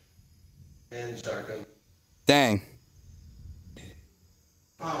 And shotgun. Dang.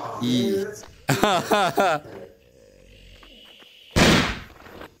 Oh, Yeah.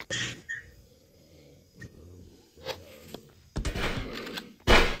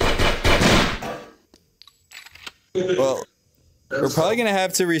 Well, we're probably gonna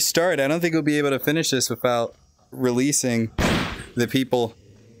have to restart. I don't think we'll be able to finish this without releasing the people.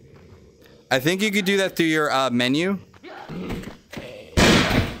 I think you could do that through your menu.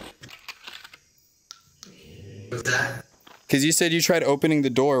 What's that? Because you said you tried opening the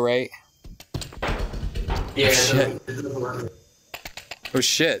door, right? Yeah. Shit. Oh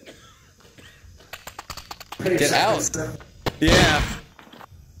shit. Get out. Yeah.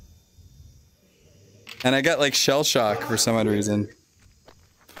 And I got like shell shock for some odd reason.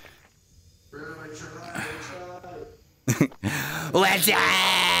 What's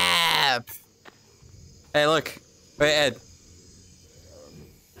up? Hey, look. Wait, Ed.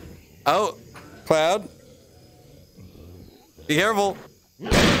 Oh, Cloud. Be careful.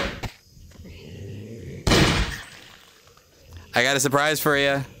 I got a surprise for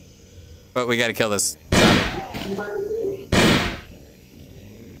you. But we gotta kill this zombie.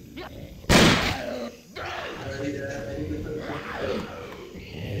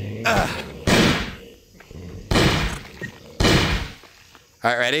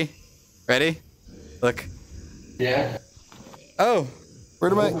 Alright, ready? Ready? Look. Yeah. Oh,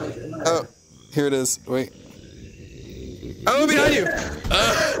 where am I? Oh, here it is. Wait. Oh, behind you!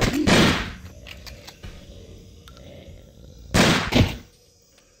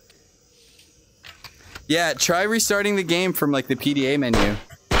 Yeah, try restarting the game from like the PDA menu.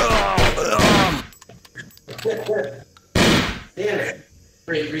 Damn it.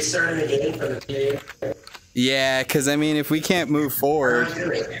 Restarting the game from the PDA. Yeah, because I mean, if we can't move forward,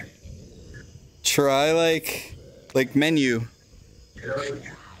 try like menu.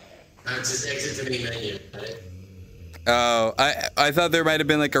 Just exit the main menu, right? Oh, I thought there might have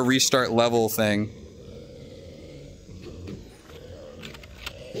been like a restart level thing.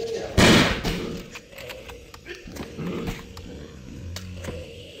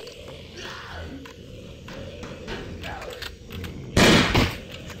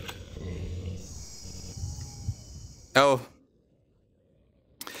 Oh.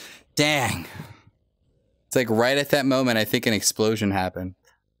 Dang. It's like right at that moment, I think an explosion happened.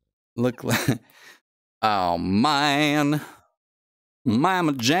 Look like... Oh, man.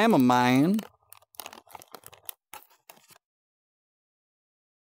 Mama jamma, man.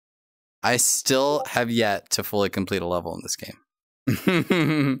 I still have yet to fully complete a level in this game.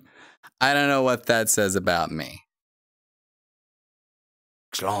 I don't know what that says about me.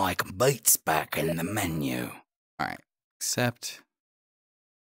 Looks like beats back in the menu. All right, accept.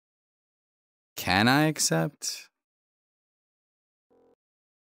 Can I accept?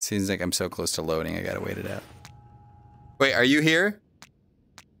 Seems like I'm so close to loading, I gotta wait it out. Wait, are you here?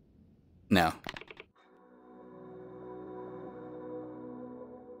 No.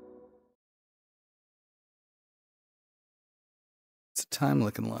 What's the time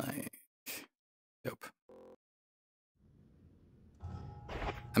looking like? Nope.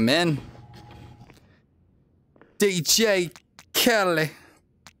 I'm in. DJ Kelly.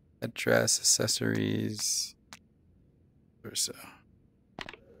 Address, accessories. Or so.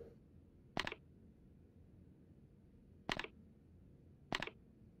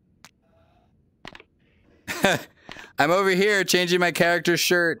 I'm over here changing my character's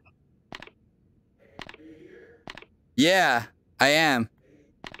shirt. Yeah, I am.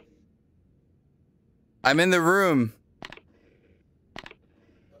 I'm in the room.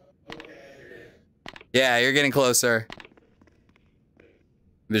 Yeah, you're getting closer.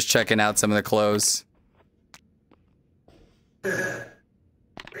 I'm just checking out some of the clothes.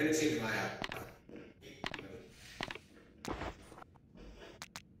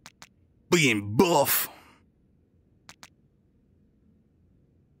 Being buff.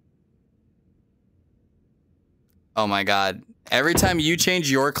 Oh my god. Every time you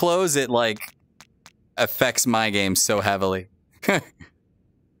change your clothes, it like affects my game so heavily.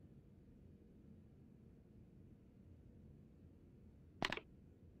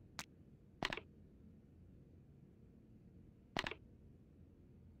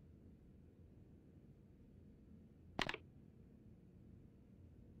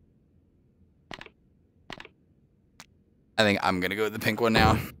 I think I'm gonna go with the pink one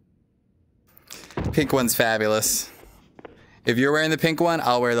now. Pink one's fabulous. If you're wearing the pink one,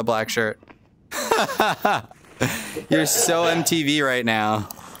 I'll wear the black shirt. You're so MTV right now.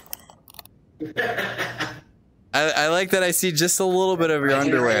 I like that I see just a little bit of your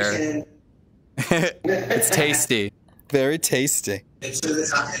underwear. It's tasty. Very tasty. It's for the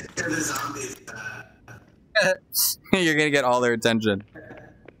zombies. You're gonna get all their attention.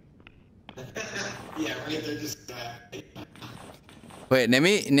 Yeah, right. They're just. Wait, let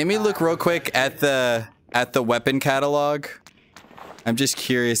me look real quick at the weapon catalog. I'm just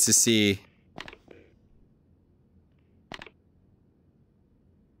curious to see.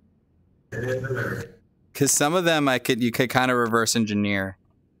 Because some of them you could kind of reverse engineer.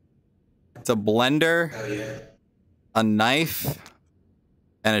 It's a blender, Oh yeah. a knife,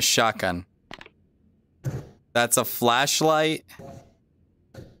 and a shotgun. That's a flashlight,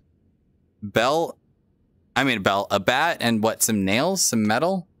 belt. I mean, a bat, and what? Some nails, some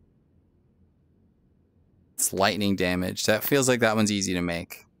metal. It's lightning damage. That feels like that one's easy to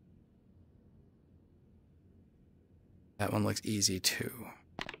make. That one looks easy too.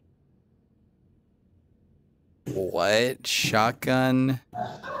 What? Shotgun,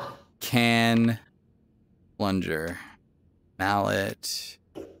 can, plunger, mallet,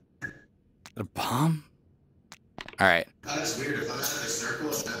 a bomb? All right. Oh, that's weird. If I'm at the circle,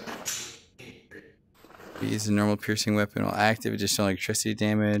 Use a normal piercing weapon while active, additional electricity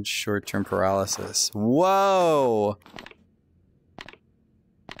damage, short-term paralysis. Whoa!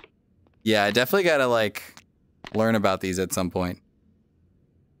 Yeah, I definitely gotta, like, learn about these at some point.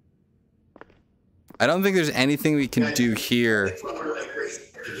 I don't think there's anything we can do here.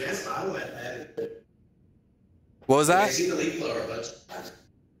 What was that? I seen the leaf blower, but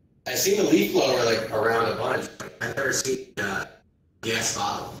I seen the leaf blower like around a bunch. I've never seen a gas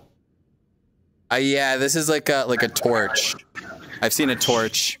bottle. Yeah, this is like a torch. I've seen a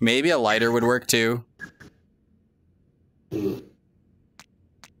torch. Maybe a lighter would work too. Ooh.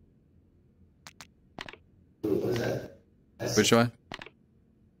 Ooh, what is that? That's Which one?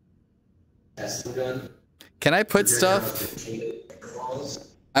 That's the gun. Can I put stuff?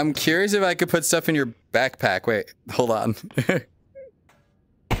 I'm curious if I could put stuff in your backpack. Wait, hold on.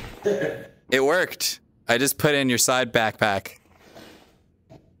 It worked. I just put in your side backpack.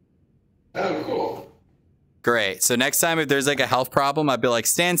 Oh, cool. Great. So next time if there's like a health problem, I'd be like,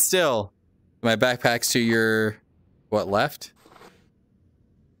 stand still. My backpack's to your, what, left?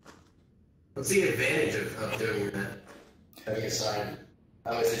 What's the advantage of doing that? Having a side.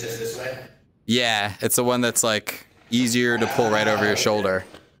 Oh, is it just this way? Yeah, it's the one that's like easier to pull right over your shoulder.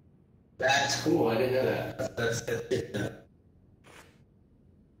 That's cool. I didn't know that. That's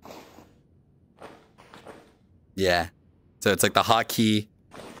Yeah. So it's like the hotkey,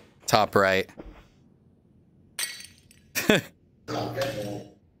 top right. okay. Oh,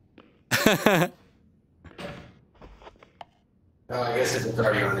 I guess it's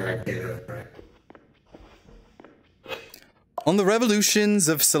already on there. I get it. Right. On the Revolutions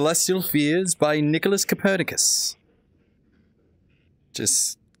of Celestial Fears by Nicholas Copernicus.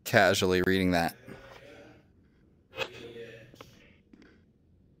 Just casually reading that.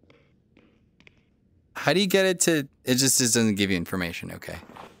 How do you get it to... It just doesn't give you information, okay.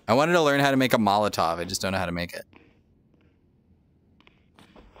 I wanted to learn how to make a Molotov, I just don't know how to make it.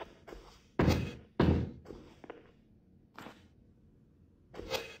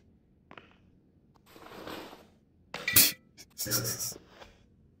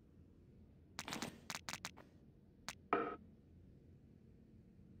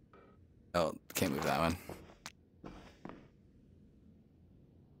 Oh, can't move that one.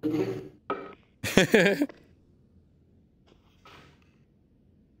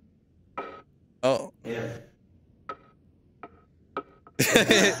 Oh. Yeah.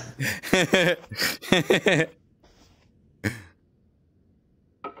 I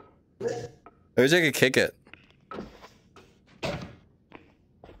wish I could kick it.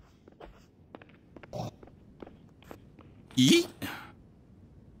 Yeet.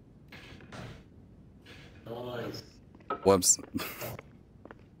 Nice. Whoops.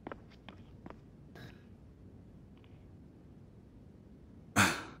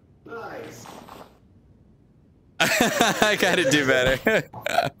 Nice. I gotta do better.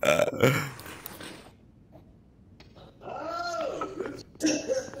 Oh!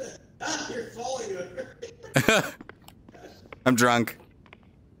 You're falling over. I'm drunk.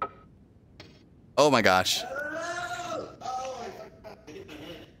 Oh my gosh. Oh! Oh, I forgot to hit the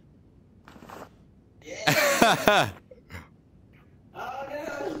head. Yeah. Oh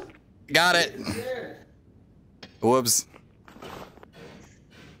no! Got it. There. Whoops.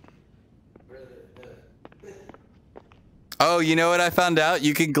 Oh, you know what I found out?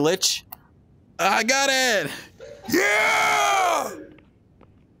 You can glitch. I got it. Yeah.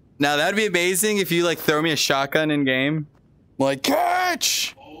 Now that'd be amazing if you like throw me a shotgun in game. Like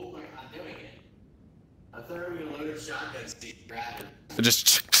catch. Oh my god, I'm doing it. I'm throwing a loaded shotgun seat grabbing.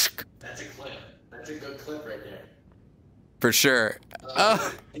 Just That's a clip. That's a good clip right there. for sure.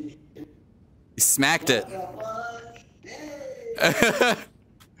 Oh, you smacked it.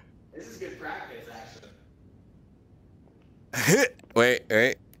 This is good practice, actually.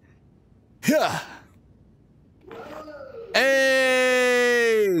 Wait. Yeah.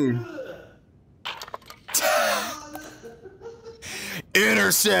 Hey!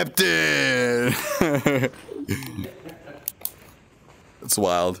 Intercepted! It's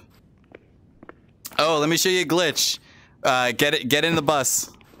wild. Oh, let me show you a glitch. Get in the bus.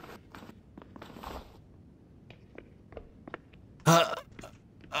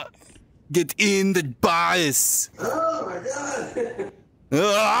 Get in the bus. Oh my god!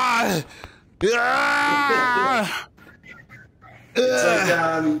 It's like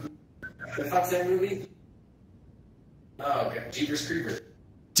the fuck's that movie? Oh, okay. Jeepers Creepers.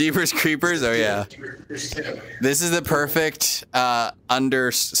 Jeepers Creepers? Oh yeah. This is the perfect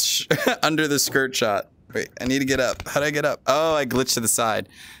under the skirt shot. Wait, I need to get up. How do I get up? Oh, I glitched to the side.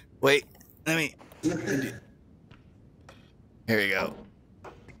 Wait, let me. Here we go.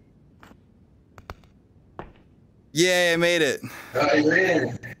 Yay, I made it. Oh, you're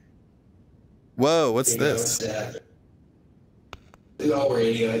in. Whoa, what's this? It's all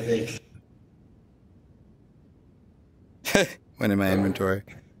radio, I think. Went in my inventory.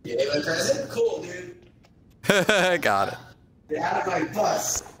 Yeah, my present? Cool, dude. Got it. Get out of my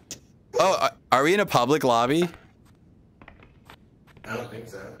bus. Oh, are we in a public lobby? I don't think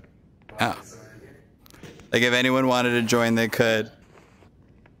so. Oh. Like if anyone wanted to join, they could.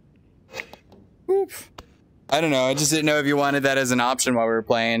 Whoop. I don't know. I just didn't know if you wanted that as an option while we were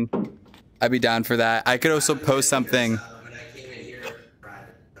playing. I'd be down for that. I could also post something.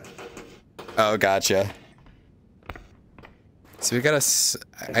 Oh, gotcha. So we got a.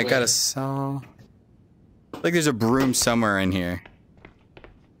 I got a saw. Like there's a broom somewhere in here.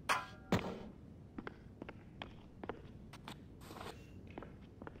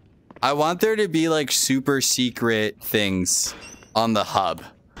 I want there to be like super secret things on the hub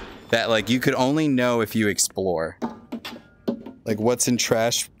that like you could only know if you explore. Like what's in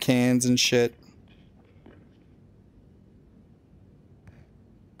trash cans and shit.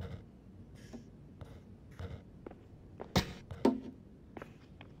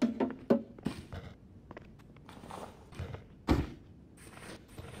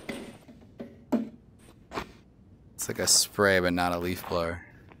 It's like a spray, but not a leaf blower.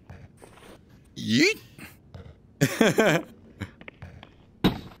 Yeet!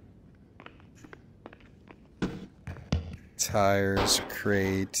 Tires,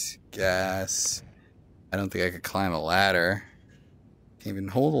 crate, gas. I don't think I could climb a ladder. Can't even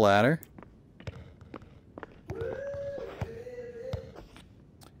hold a ladder.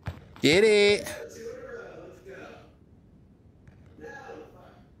 Get it!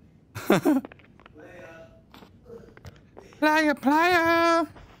 Playa!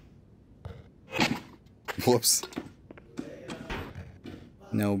 Whoops.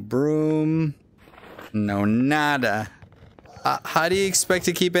 No broom. No nada. How do you expect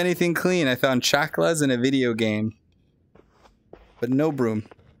to keep anything clean? I found chaklas in a video game. But no broom.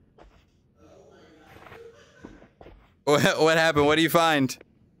 What happened? What do you find?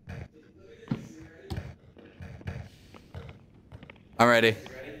 I'm ready.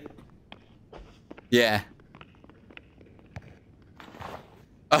 Yeah.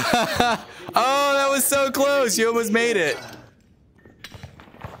 Oh, that was so close. You almost made it.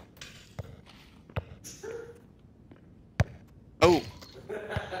 Oh.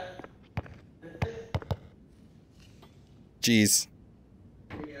 Jeez.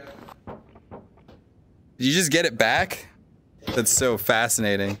 Did you just get it back? That's so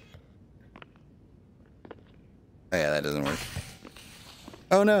fascinating. Oh yeah, that doesn't work.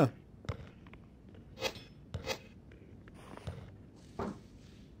 Oh no.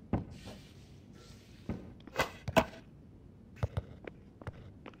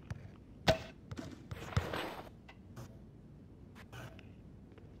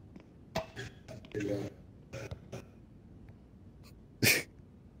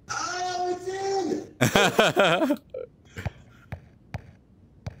 Oh, it's in!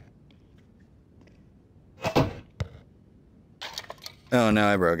 Oh no,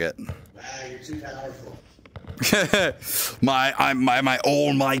 I broke it. Wow, you're too powerful. my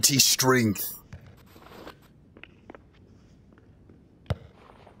almighty strength.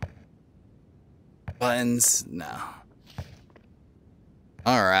 Buttons? No.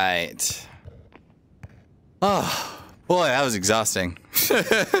 All right. Oh, boy, that was exhausting.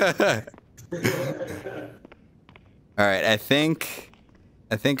 All right, I think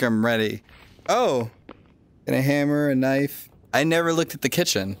I'm ready. Oh, and a hammer, a knife. I never looked at the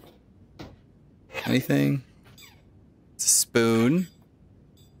kitchen. Anything? It's a spoon.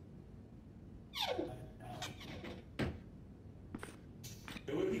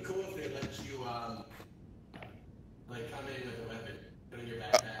 It would be cool if they let you, like, come in with a weapon, put it in your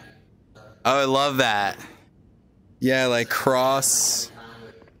backpack. Oh, I love that. Yeah, like cross.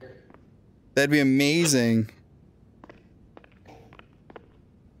 That'd be amazing.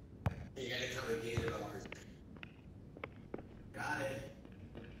 You gotta come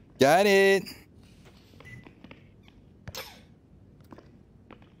Got it.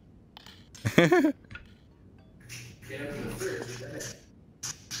 Yeah,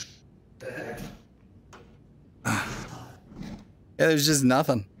 there's just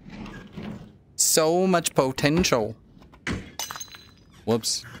nothing. So much potential.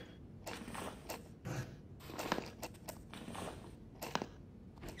 Whoops.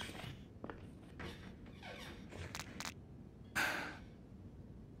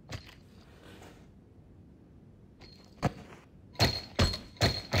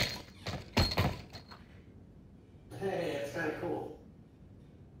 Hey, that's kind of cool.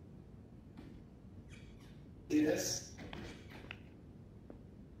 See this?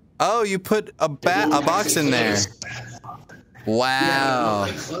 Oh, you put a box in there. Wow.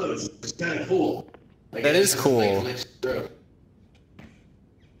 Yeah, like clothes. It's kind of cool. Like, That is cool.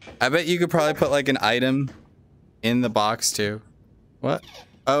 I bet you could probably put like an item in the box too. What?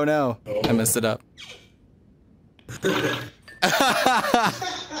 Oh no, I messed it up.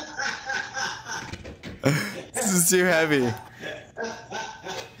 This is too heavy.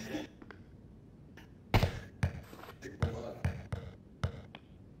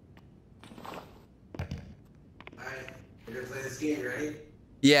 Alright, we're gonna play this game, right?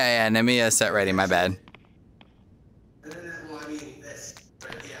 Yeah, let me set ready, my bad. Well, I mean this.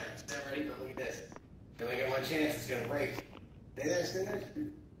 But yeah, set ready, but look at this. If I get one chance, it's gonna break. Stay there, stay there.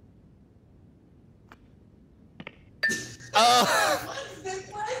 Oh!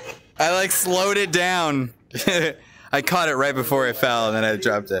 I like slowed it down. I caught it right before it fell and then I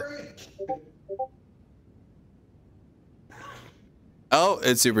dropped it. Oh,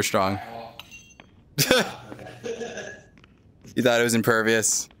 it's super strong. You thought it was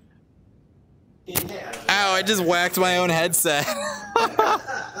impervious? Ow, I just whacked my own headset.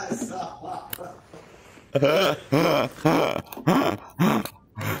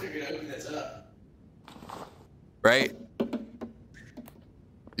 Right?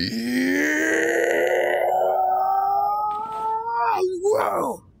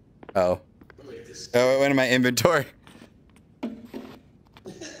 Whoa. Oh. Oh, it went in my inventory.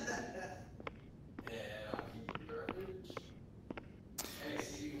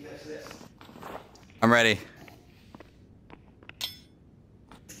 I'm ready.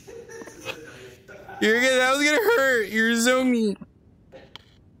 That was gonna hurt. You're so mean.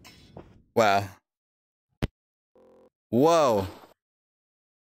 Wow. Whoa.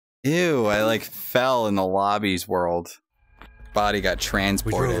 Ew, I like fell in the lobbies world. Body got We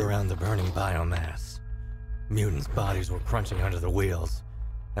transported. drove around the burning biomass. Mutants' bodies were crunching under the wheels.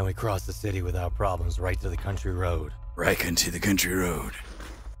 And we crossed the city without problems right to the country road. Right into the country road.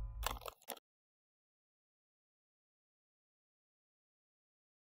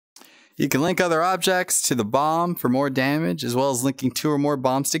 You can link other objects to the bomb for more damage, as well as linking 2 or more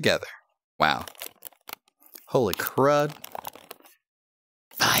bombs together. Wow. Holy crud.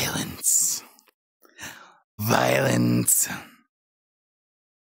 Violence. Violence.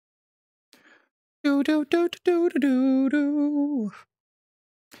 Do do do do do do do.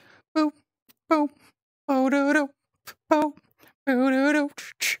 Boop boop. Oh do do. Boop. Do do do.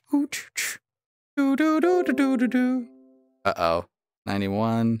 Do do do do do do. Uh-oh.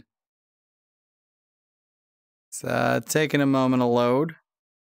 91. It's taking a moment to load.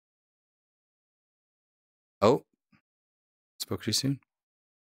 Oh. Spoke too soon.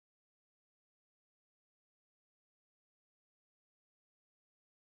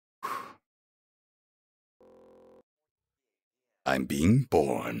 I'm being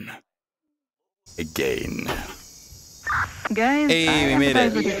born. Again. Guys, Hey, I we made empathize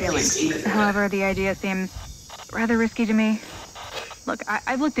it. with your feelings. However, the idea seems rather risky to me. Look,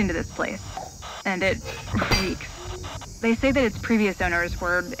 I've looked into this place, and it reeks. They say that its previous owners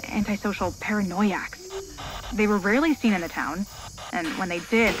were antisocial paranoiacs. They were rarely seen in the town, and when they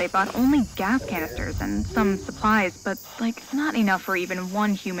did, they bought only gas canisters and some supplies, but, like, not enough for even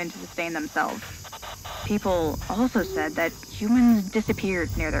one human to sustain themselves. People also said that humans disappeared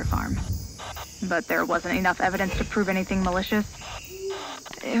near their farm, but there wasn't enough evidence to prove anything malicious.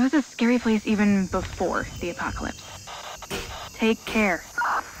 It was a scary place even before the apocalypse. Take care.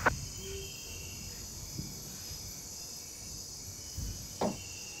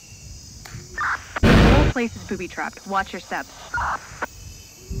 The whole place is booby-trapped. Watch your steps.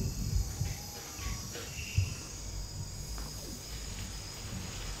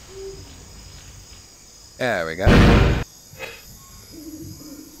 There we go.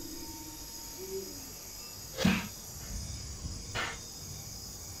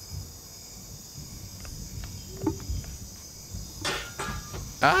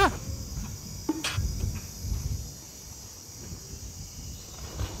 Ah!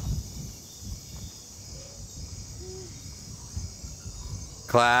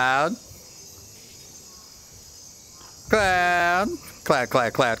 Cloud. Cloud. Cloud,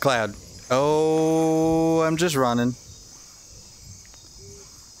 cloud, cloud, cloud. Oh, I'm just running.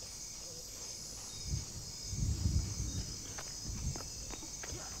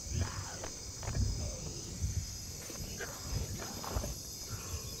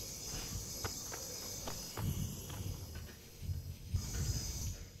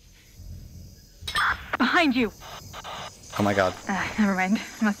 Behind you. Oh my god. Never mind.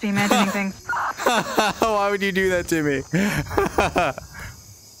 Must be imagining things. Why would you do that to me?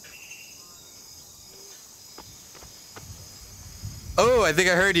 Oh, I think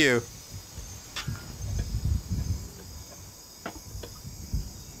I heard you.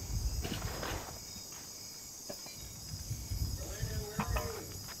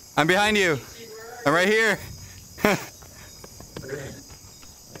 I'm behind you. I'm right here.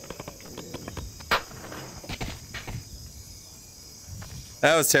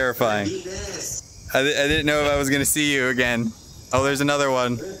 That was terrifying. I didn't know if I was going to see you again. Oh, there's another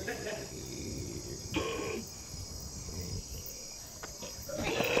one.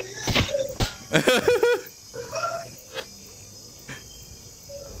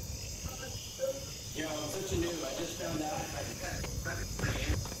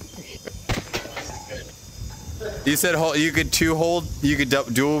 You said you could you could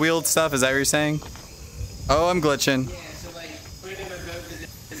dual wield stuff. Is that what you're saying? Oh, I'm glitching. Yeah, so like put it in both at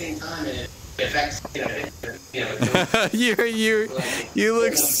the same time and it affects, you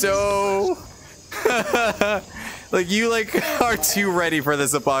look so like you are too ready for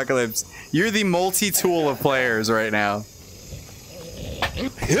this apocalypse. You're the multi-tool of players right now.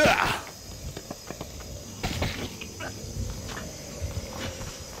 Yeah.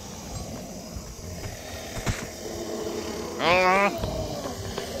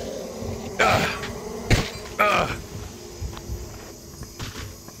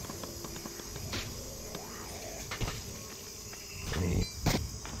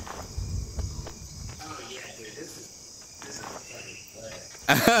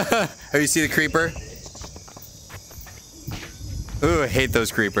 Oh, you see the creeper? Ooh, I hate those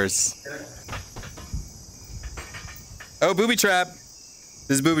creepers. Oh, booby trap. This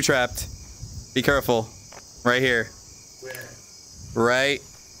is booby trapped. Be careful. Right here. Where? Right.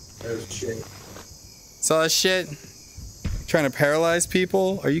 Oh shit. Saw that shit? Trying to paralyze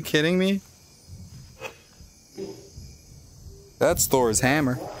people? Are you kidding me? That's Thor's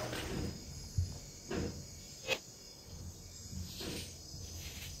hammer.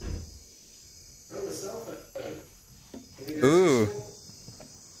 Ooh.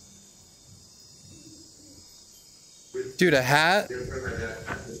 Dude, a hat?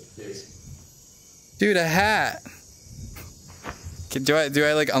 Dude, a hat. Do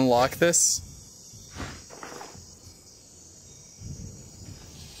I like unlock this?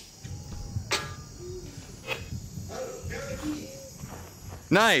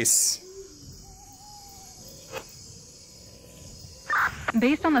 Nice.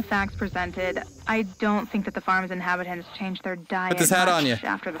 Based on the facts presented, I don't think that the farm's inhabitants changed their diet Put this hat on you.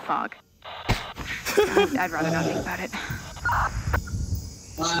 after the fog. I'd rather not think about it.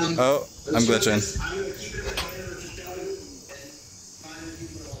 Oh, I'm glitching.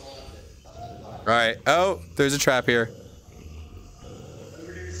 Alright. Oh, there's a trap here.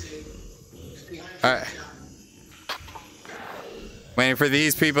 Alright. Waiting for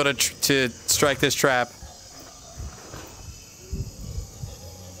these people to strike this trap.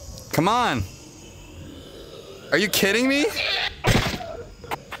 Come on. Are you kidding me?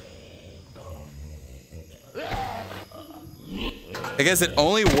 I guess it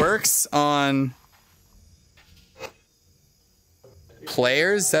only works on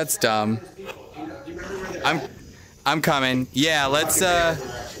players? That's dumb. I'm coming. Yeah, let's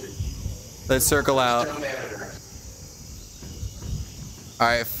circle out. All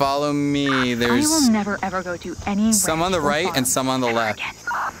right, follow me. There's I will never ever go to any some on the right and some on the left.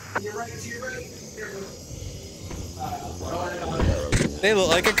 They look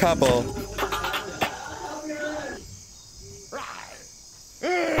like a couple.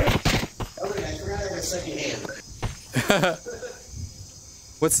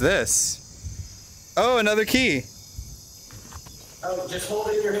 What's this? Oh, another key. Oh, just hold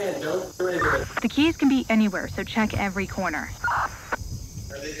it in your hand. Don't do anything. The keys can be anywhere, so check every corner.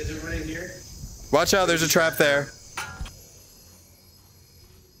 Is it right here? Watch out, there's a trap there.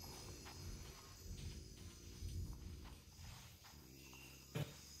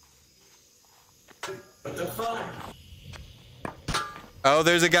 What the fuck? Oh,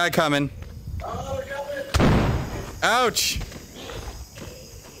 there's a guy coming. Oh, they're coming. Ouch!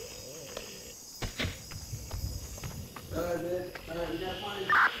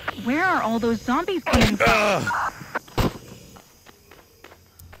 Where are all those zombies coming from?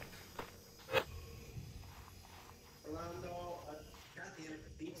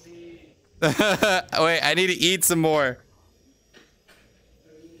 Wait, I need to eat some more.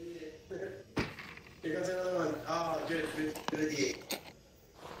 Here comes another one. Oh, good idea.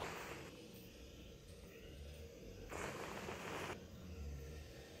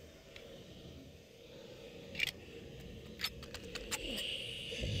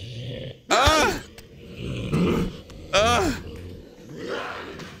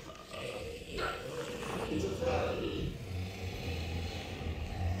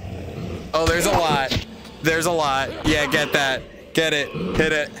 Oh, there's a lot. There's a lot. Yeah, get that. Get it.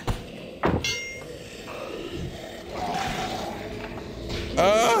 Hit it.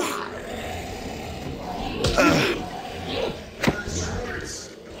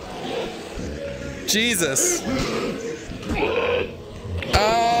 Jesus.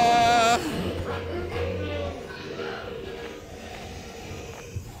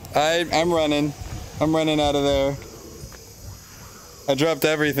 I'm running. I'm running out of there. I dropped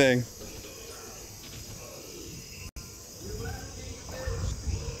everything.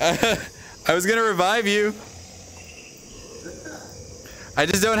 I was gonna revive you. I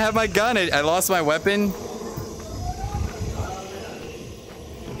just don't have my gun. I lost my weapon.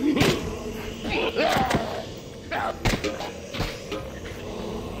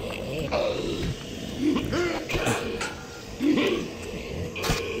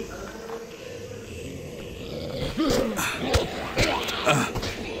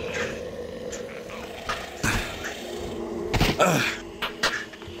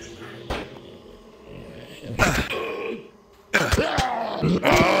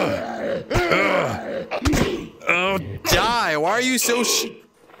 Oh, die! Why are you so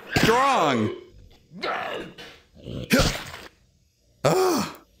strong?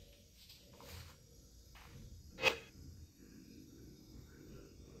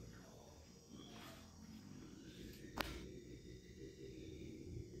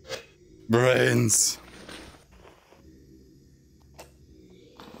 Brains.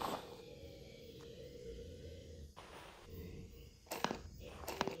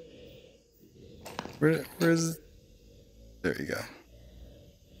 Where's... There you go.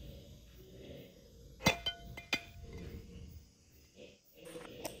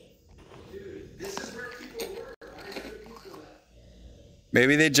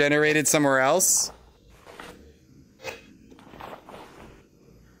 Maybe they generated somewhere else?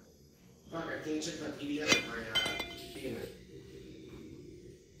 Fuck, I can't check my PDF on my game.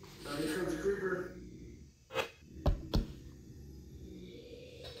 Oh, here comes the creeper.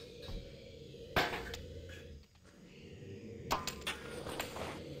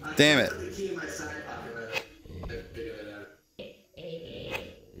 Damn it. The key in my side pocket, but I figured it out.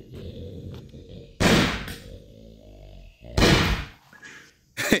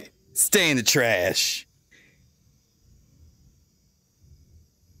 Stay in the trash.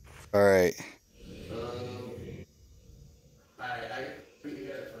 All right. We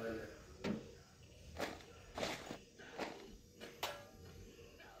gotta find it.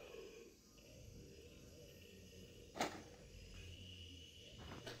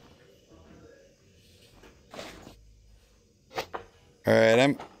 All right,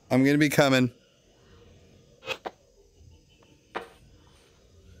 I'm gonna be coming.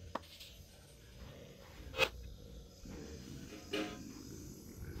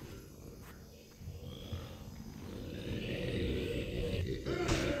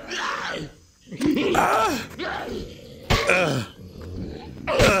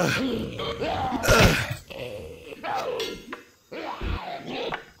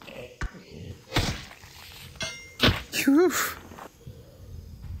 Whew.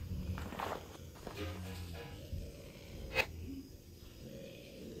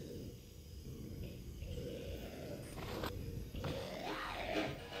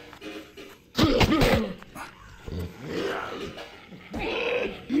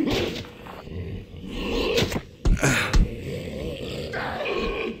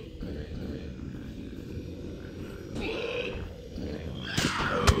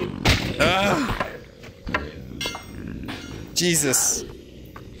 Jesus.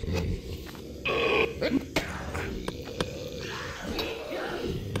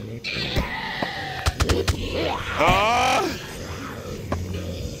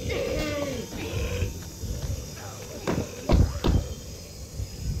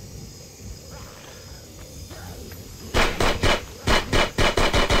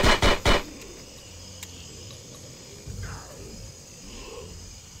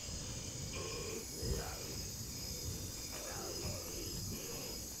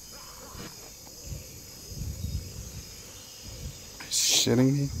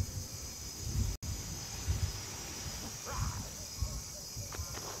 shitting me?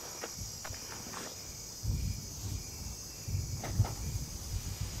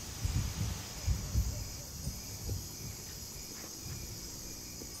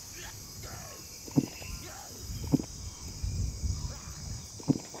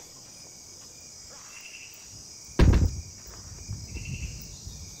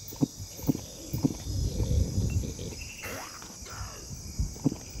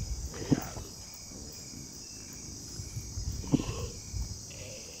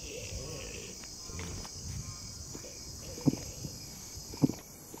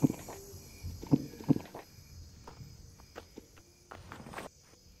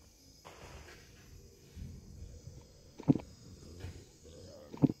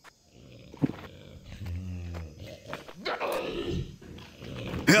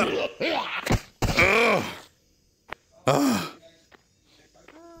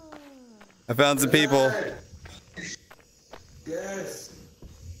 I found some people. Yes.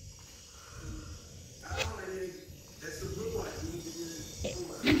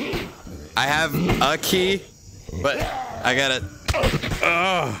 I have a key, but I gotta.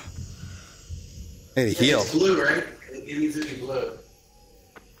 I need to heal. It's blue, right? It needs to be blue.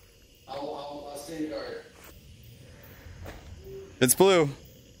 I'll stand guard. It's blue.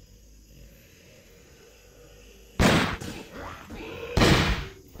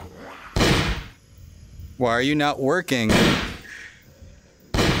 Why are you not working?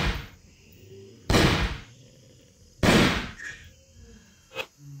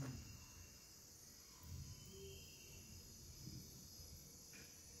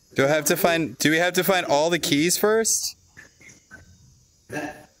 Do we have to find all the keys first?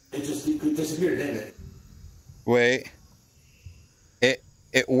 It just disappeared, didn't it? Wait.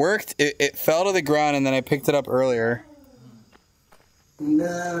 It worked. It fell to the ground and then I picked it up earlier.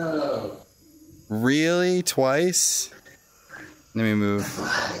 No. Really? Twice? Let me move.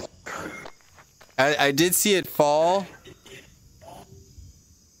 I did see it fall.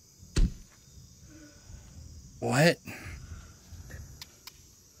 What?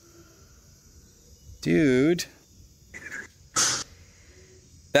 Dude.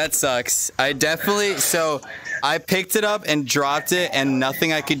 That sucks. I definitely... So, I picked it up and dropped it and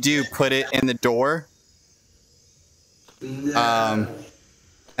nothing I could do put it in the door. No.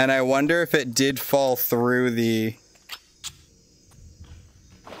 And I wonder if it did fall through the...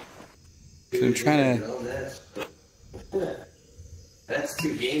 I'm trying to... That's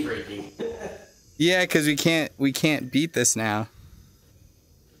too game breaking. Yeah, because we can't beat this now.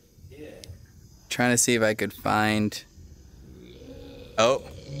 Yeah. Trying to see if I could find... Oh.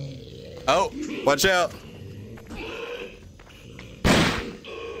 Oh, watch out.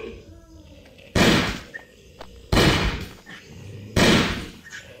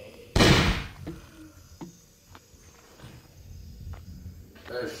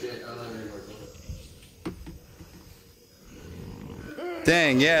 Oh shit, I don't have any more bullets.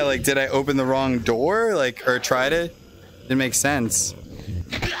 Dang, yeah, like, did I open the wrong door? Like, or tried it? Didn't make sense.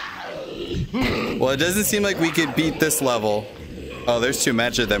 Well, it doesn't seem like we could beat this level. Oh, there's too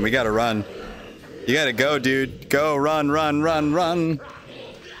much of them. We gotta run. You gotta go, dude. Go, run, run, run, run.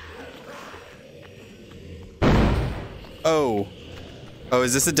 Oh. Oh,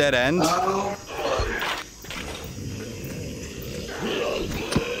 is this a dead end? Oh.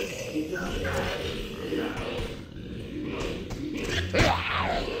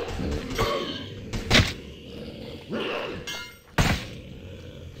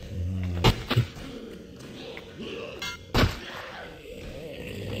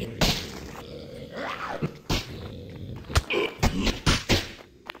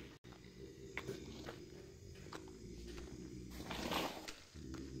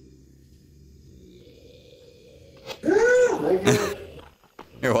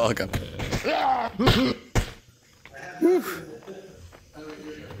 You're welcome.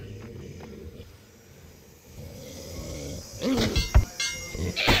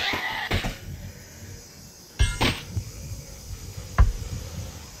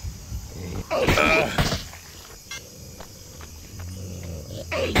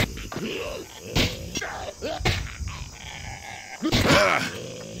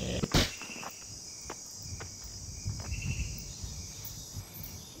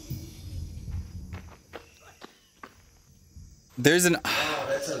 There's an... Oh,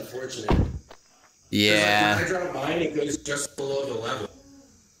 that's unfortunate. Yeah. Like, when I drop mine, it goes just below the level.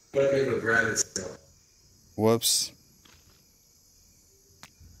 But I'm able to grab it still. Whoops.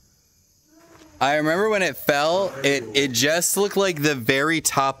 I remember when it fell, it just looked like the very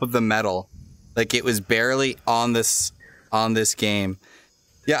top of the metal. Like it was barely on this on this game.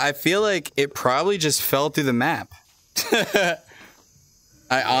 Yeah, I feel like it probably just fell through the map.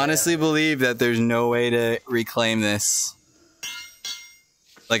 I honestly believe that there's no way to reclaim this.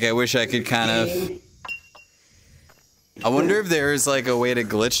 Like, I wish I could kind of... I wonder if there's, like, a way to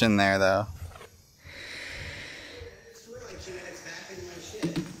glitch in there, though.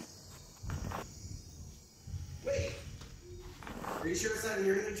 Wait. Are you sure it's not in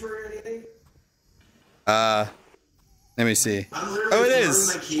your inventory or anything? Let me see. Oh, it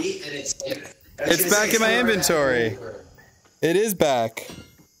is. My key and It's back in my inventory. It is back.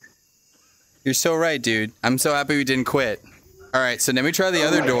 You're so right, dude. I'm so happy we didn't quit. All right, so let me try the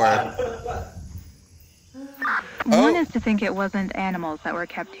other door. One is to think it wasn't animals that were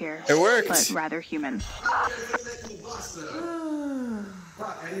kept here. It worked. But rather humans. Fuck,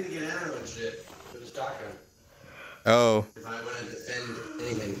 I need to get ammo and shit for the shotgun. Oh. If I want to defend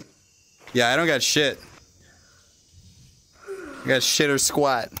anything. Yeah, I don't got shit. I got shit or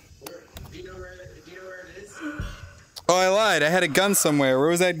squat. Do you know where it is? Oh, I lied. I had a gun somewhere. Where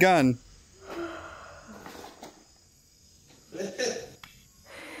was that gun?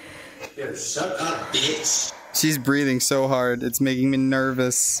 Yo, shut up, bitch. She's breathing so hard. It's making me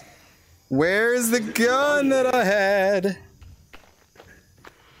nervous. Where's the gun that I had?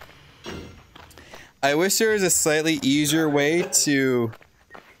 I wish there was a slightly easier way to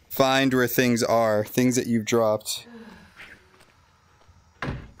find where things are. Things that you've dropped.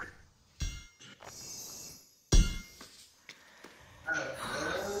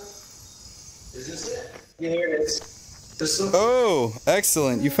 Is this it? Yeah, here it is. Oh,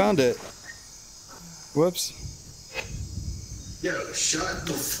 excellent. You found it. Whoops. Yo, shut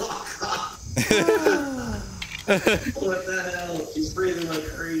the fuck up. What the hell? She's breathing like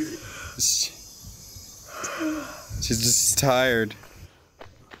crazy. She's just tired.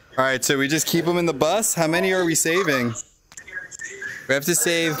 Alright, so we just keep them in the bus? How many are we saving? We have to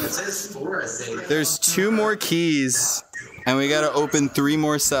save... It says 4, I think. There's 2 more keys, and we gotta open 3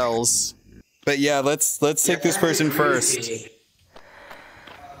 more cells. But yeah, let's take this person first.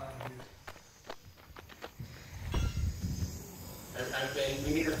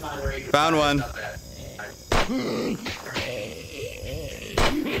 We need to find where you can Found one.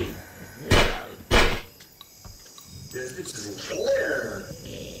 This bitch isn't clear.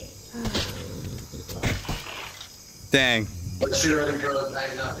 Dang. Let's shoot her in the girl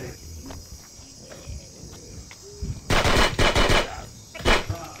back nothing.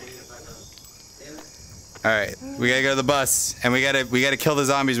 Alright, we gotta go to the bus, and we gotta kill the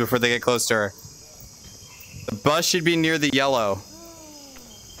zombies before they get close to her. The bus should be near the yellow.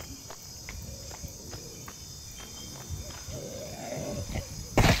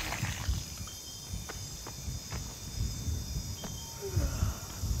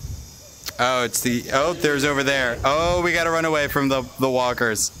 Oh, it's the... Oh, there's over there. Oh, we gotta run away from the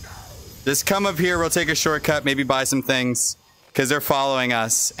walkers. Just come up here, we'll take a shortcut, maybe buy some things. Because they're following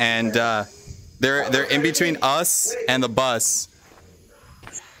us, and they're in between us and the bus.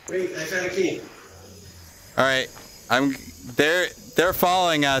 Wait, I found a key. Alright, they're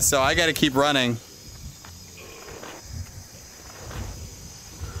following us, so I gotta keep running.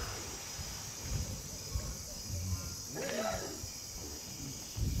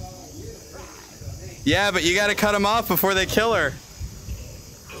 Yeah, but you gotta cut them off before they kill her.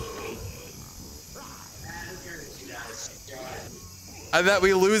 I bet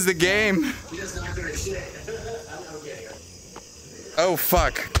we lose the game. She does not do shit. I'm getting her. Oh,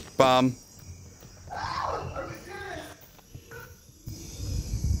 fuck. Bomb.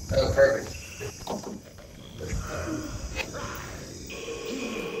 Oh, perfect.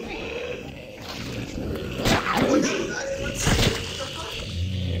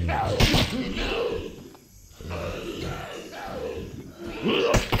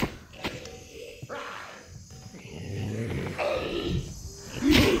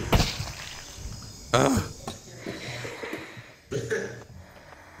 Ugh.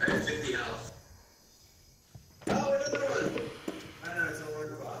 I have 50 health. Oh, another one. I know, it's a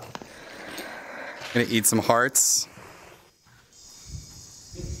word about. Gonna eat some hearts.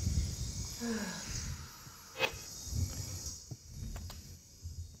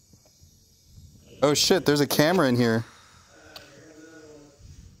 Oh shit, there's a camera in here.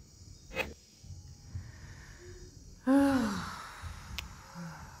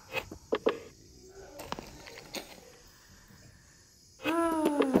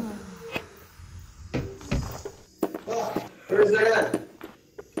 Where's that at?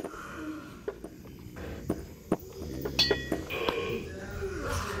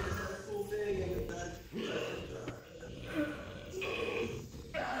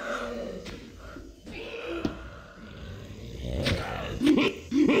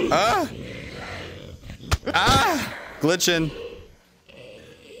 glitching.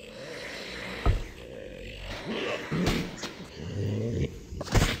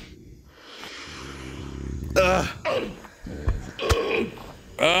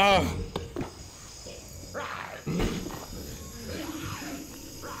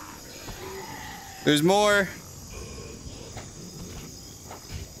 There's more.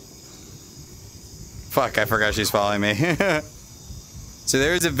 Fuck, I forgot she's following me. So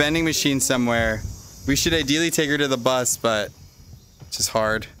there's a vending machine somewhere. We should ideally take her to the bus, but it's just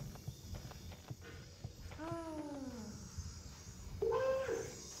hard.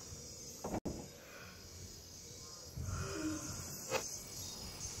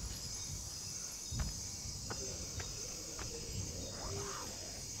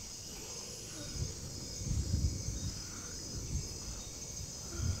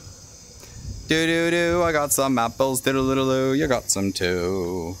 Do do do, I got some apples, diddle diddle doo, you got some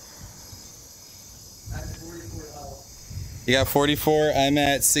too. You got 44, I'm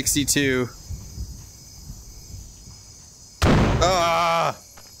at 62. Ah!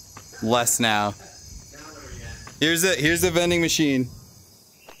 Less now. Here's the vending machine.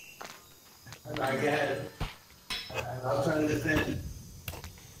 I get it. I'm trying to defend.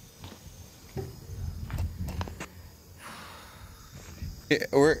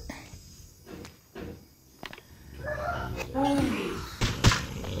 We're...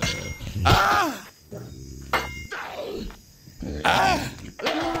 Ah! Ah!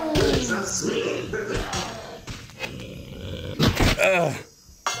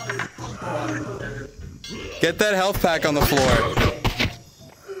 Get that health pack on the floor.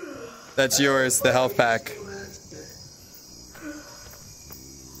 That's yours, the health pack.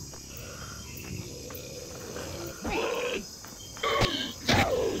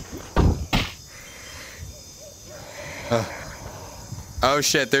 Oh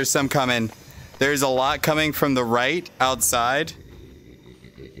shit, there's some coming. There's a lot coming from the right outside.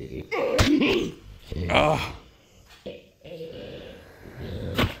 Oh.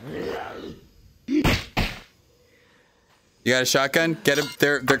 You got a shotgun? Get him.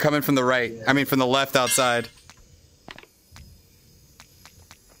 They're coming from the right. I mean from the left outside.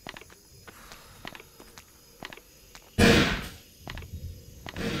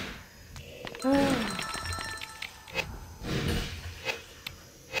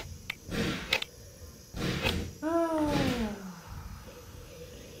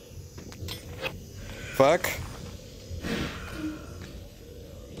 Fuck.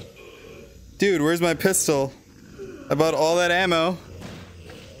 Dude, where's my pistol? I bought all that ammo.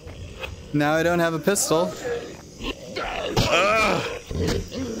 Now I don't have a pistol. Ugh.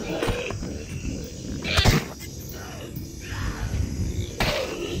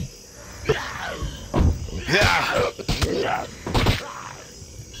 Yeah.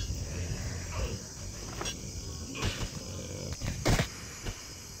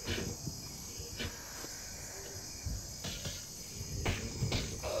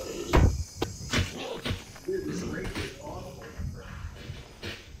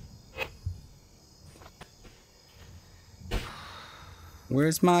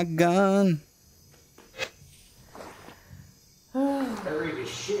 Where's my gun?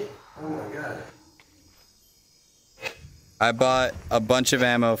 Shit. Oh my god. I bought a bunch of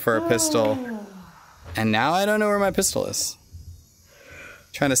ammo for a pistol, and now I don't know where my pistol is.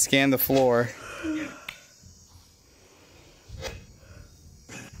 Trying to scan the floor.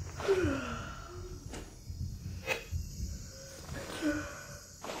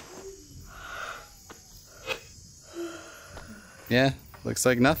 Yeah, looks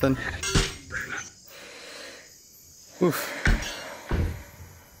like nothing. Oof.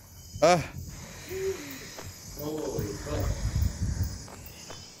 Holy fuck.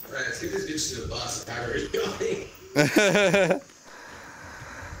 Alright, let's get this bitch to the bus. Power is going.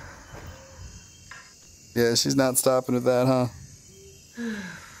 Yeah, she's not stopping with that, huh?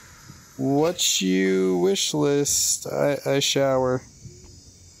 What's you wish list? I shower.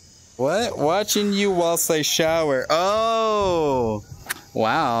 What? Watching you whilst I shower. Oh!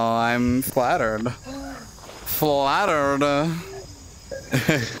 Wow, I'm flattered. Flattered.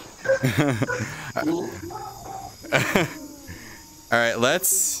 Alright,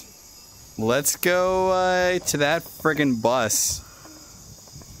 let's go to that friggin' bus.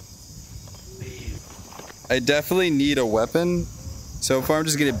 I definitely need a weapon. So far I'm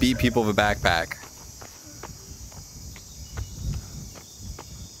just gonna beat people with a backpack.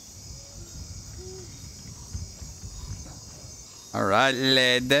 Alright,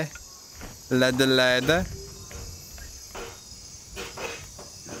 lad. Lad.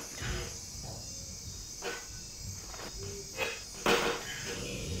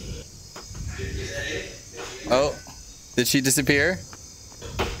 Oh. Did she disappear?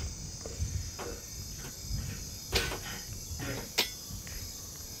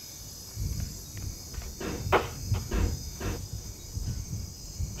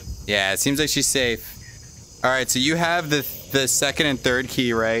 Yeah, it seems like she's safe. All right, so you have the second and third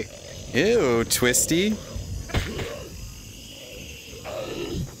key, right? Ew, twisty.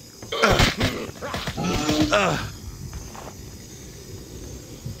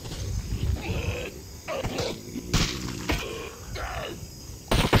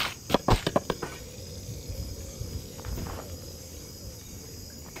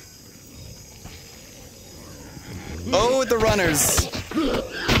 Oh, with the runners.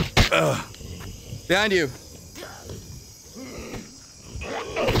 Behind you.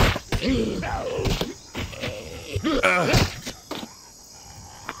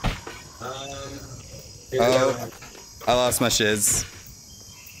 Oh, I lost my shiz.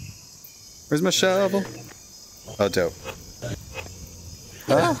 Where's my shovel? Oh, dope.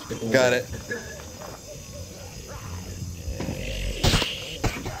 Oh, got it.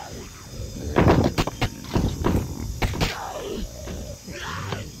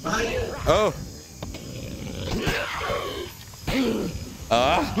 Oh.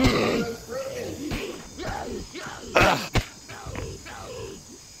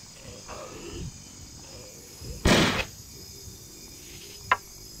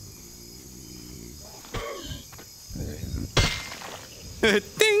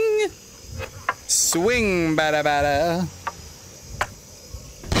 Ding! Swing, bada bada.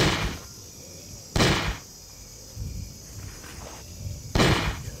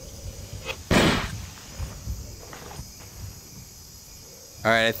 All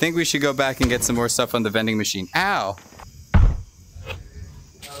right, I think we should go back and get some more stuff on the vending machine. Ow!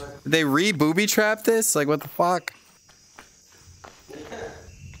 Did they re-booby trap this? Like, what the fuck?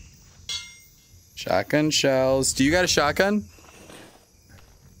 Shotgun shells. Do you got a shotgun?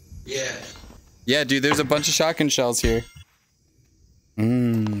 Yeah. Yeah, dude, there's a bunch of shotgun shells here.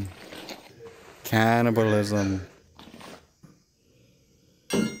 Mmm. Cannibalism.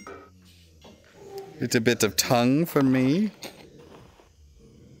 It's a bit of tongue for me.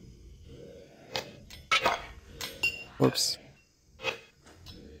 Whoops.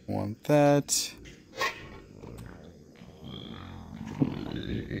 Want that.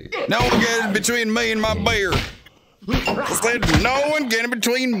 No one get between me and my bear. Just let no one get in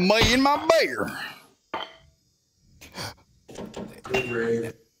between me and my bear.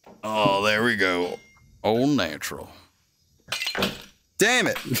 Oh, there we go. All natural. Damn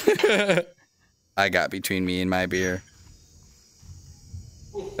it. I got between me and my beer.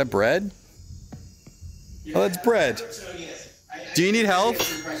 That bread? Oh, that's bread. Do you need help?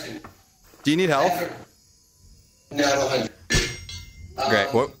 Do you need help? No.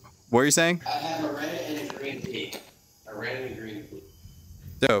 Great. What were you saying? I have a red and a green tea. A red and a green tea.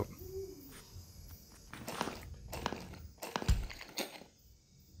 Dope.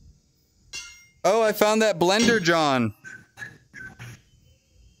 Oh, I found that blender, John.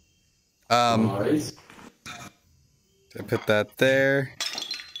 Nice. I put that there.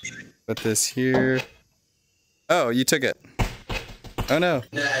 Put this here. Oh, you took it. Oh no.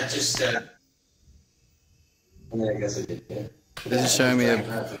 Nah, just I guess I did. Yeah. This is showing me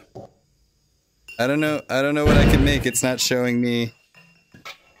a. I don't know what I can make. It's not showing me.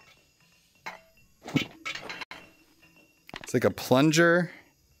 It's like a plunger.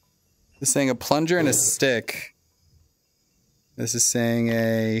 This is saying a plunger and a stick. This is saying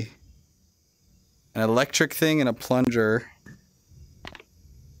an electric thing and a plunger.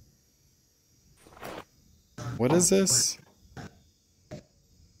 What is this?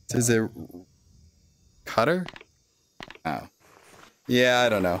 Is it cutter? Oh. Yeah, I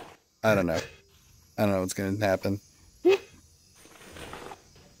don't know. I don't know what's gonna happen.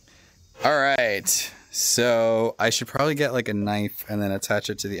 Alright. So I should probably get like a knife and then attach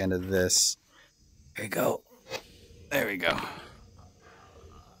it to the end of this. There you go. There we go.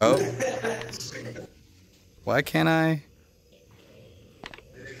 Oh. Why can't I?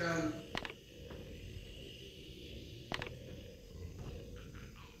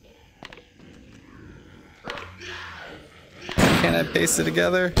 Can I paste it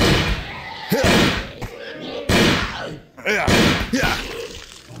together? Yeah.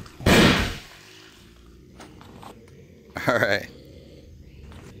 All right.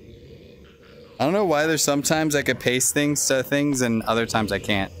 I don't know why there's sometimes I could paste things to things and other times I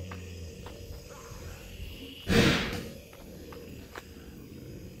can't.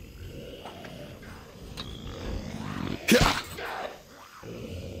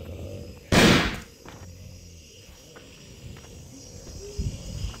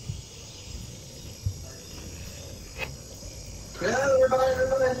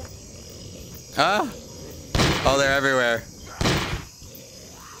 Huh? Oh, they're everywhere.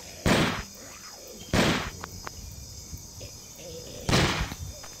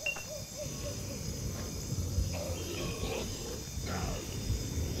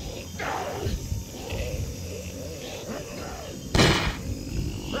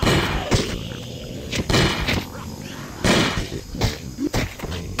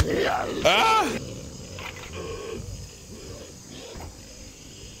 Ah!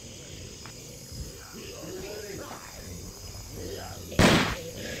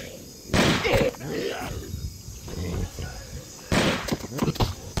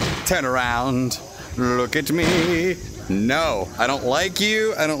 Turn around. Look at me. No, I don't like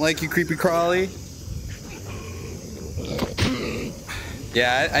you. I don't like you, creepy crawly.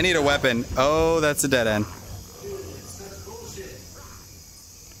 Yeah, I need a weapon. Oh, that's a dead end.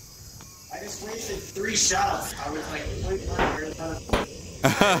 I just wasted 3 shots. I was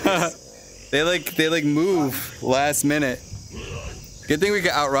like, they like move last minute. Good thing we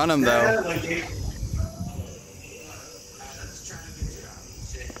could outrun them though.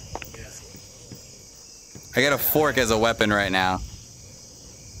 I got a fork as a weapon right now.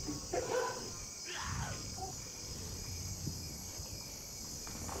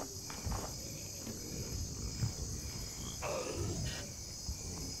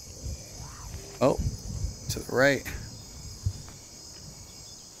 Oh, to the right.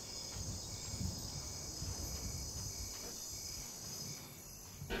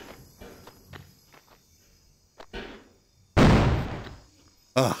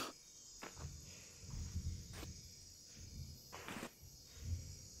 Ugh.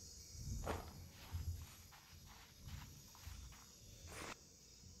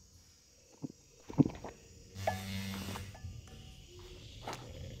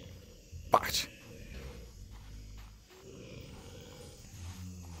 Fuck.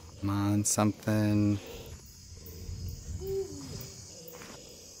 Come on, something.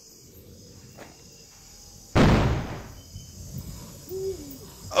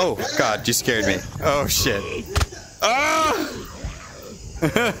 Oh, God, you scared me. Oh, shit. Ah!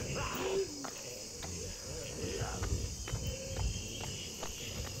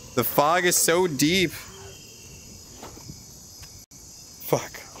 The fog is so deep.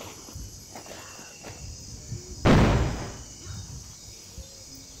 Fuck.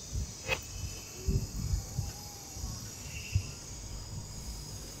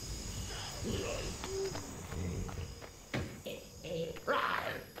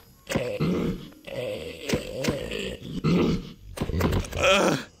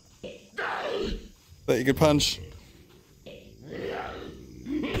 That you could punch.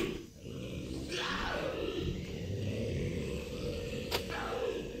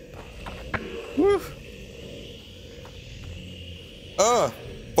 Woo. Oh,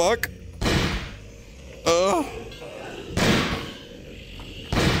 fuck. Oh.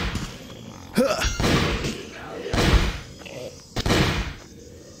 Huh.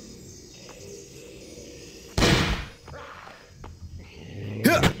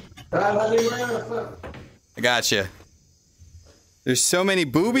 I got you. There's so many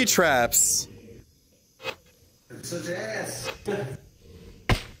booby traps.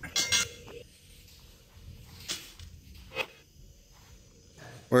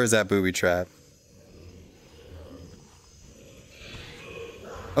 Where is that booby trap?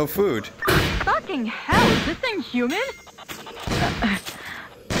 Oh, food. Fucking hell, is this thing human?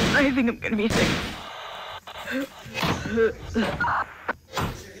 I think I'm gonna be sick.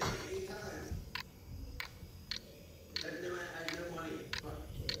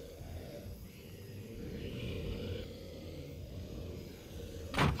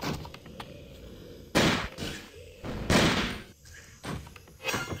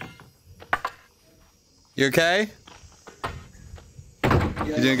 You okay?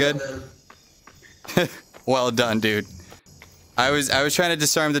 You doing good? Well done, dude. I was trying to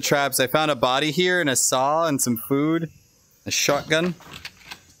disarm the traps. I found a body here and a saw and some food, a shotgun.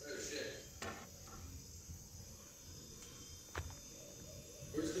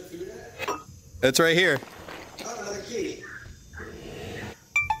 Where's the food at? It's right here. Oh, another key.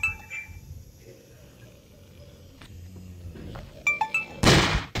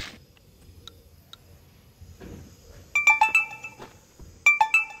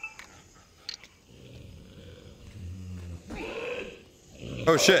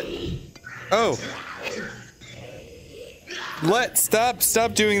 Oh shit. Oh.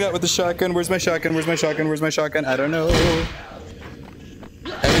 Stop doing that with the shotgun. Where's my shotgun? Where's my shotgun? Where's my shotgun? I don't know.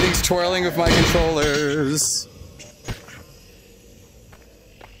 Everything's twirling with my controllers.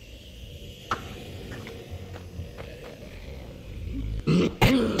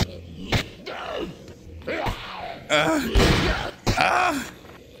 Oh,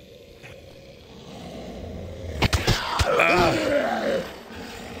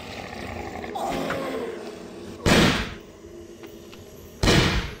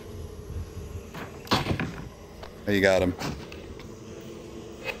 you got him.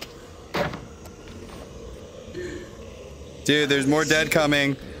 Dude, there's more dead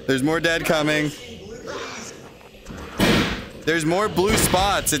coming. There's more dead coming. There's more blue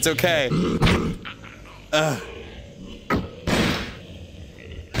spots. It's okay.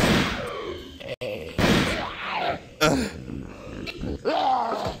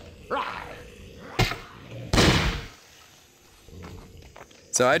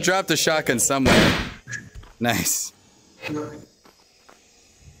 So I dropped a shotgun somewhere. Nice.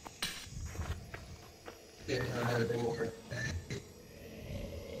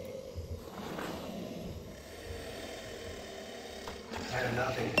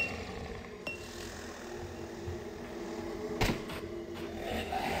 Nothing.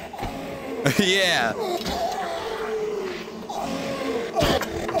 Yeah.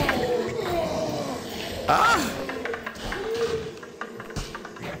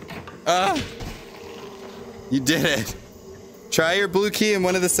 You did it. Try your blue key in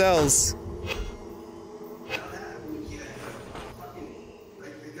one of the cells.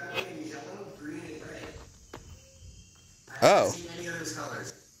 Oh.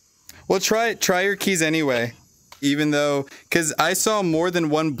 Well, try your keys anyway. Even though, because I saw more than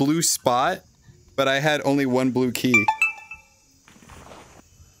one blue spot, but I had only one blue key.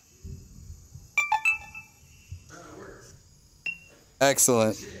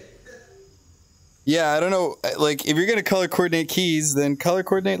 Excellent. Yeah, I don't know, like, if you're gonna color coordinate keys, then color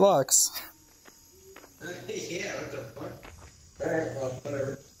coordinate locks. Yeah, what the fuck? Alright, well,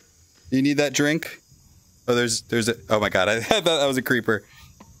 whatever. You need that drink? Oh, there's a, oh my god, I thought that was a creeper.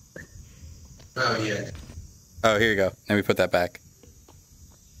 Oh, yeah. Oh, here you go. Let me put that back.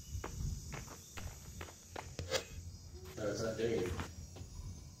 No, it's not doing it.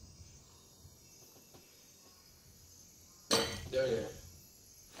 Doing it.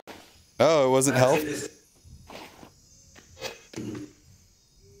 Oh, it wasn't health?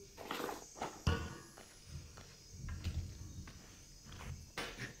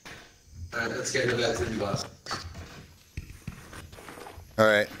 Alright, let's get rid of that 3 boss.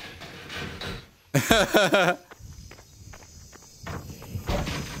 Alright.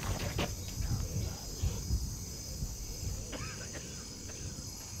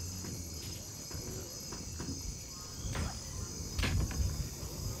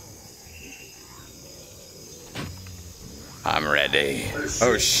 I'm ready.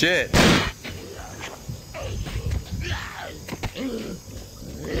 Oh shit.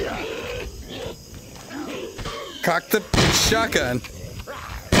 Cock the shotgun.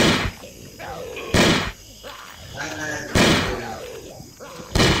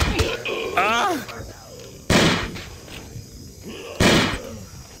 Ah!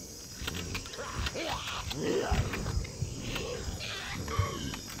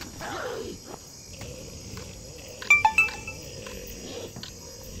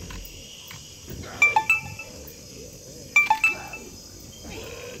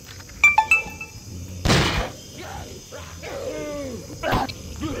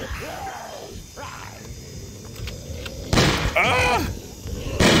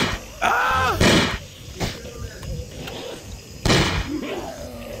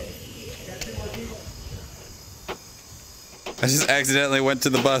 I just accidentally went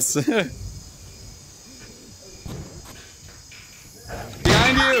to the bus.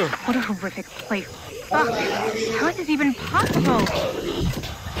 Behind you! What a horrific place. Fuck. How is this even possible?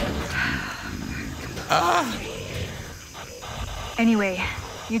 Anyway,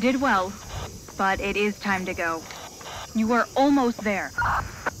 you did well, but it is time to go. You are almost there.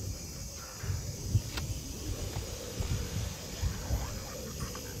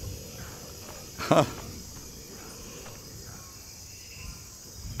 Huh.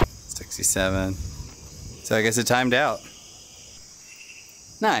 67. So I guess it timed out.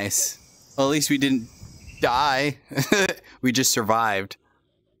 Nice. Well, at least we didn't die. We just survived.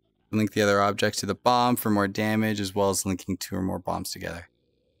 Link the other objects to the bomb for more damage, as well as linking 2 or more bombs together.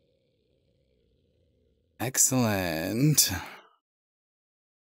 Excellent.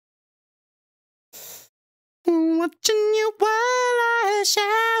 Watching you while I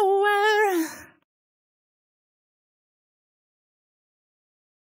shower.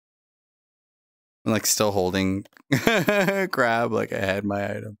 I'm like still holding grab like I had my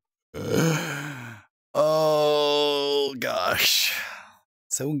item. Oh gosh.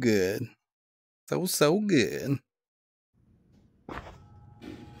 So good. So good.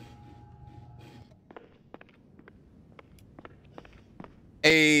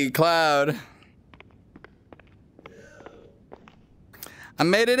 A Cloud. I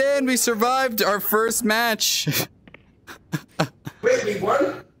made it in. We survived our first match. Wait, we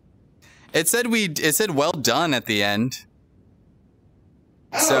won? It said well done at the end.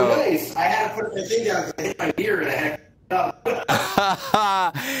 Oh, So, nice. I had to put the thing down because I hit my ear and I had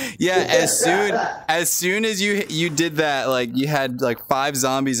yeah, as soon as you did that, like you had like 5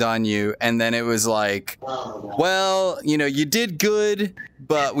 zombies on you, and then it was like, well, you know, you did good,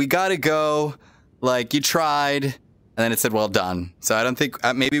 but we gotta go. Like you tried, and then it said well done. So I don't think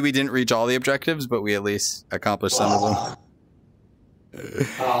maybe we didn't reach all the objectives, but we at least accomplished some of them.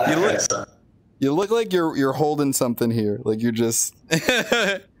 You look like you're holding something here, like you're just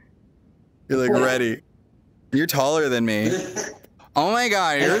you're like ready. You're taller than me. Oh my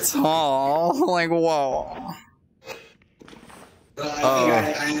god, you're tall. Like, whoa. I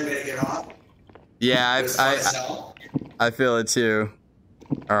think I'm gonna get off. Yeah, I feel it too.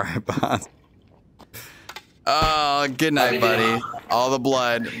 Alright, boss. Oh, good night, buddy. All the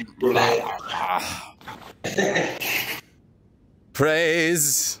blood.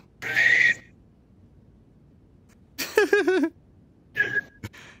 Praise.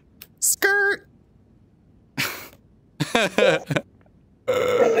 Skirt.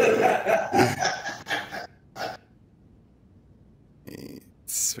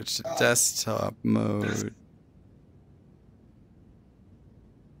 Switch to desktop mode.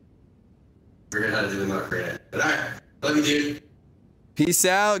 Forget how to do the mode create it. But alright. Love you, dude. Peace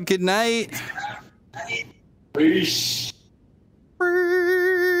out. Good night. Peace.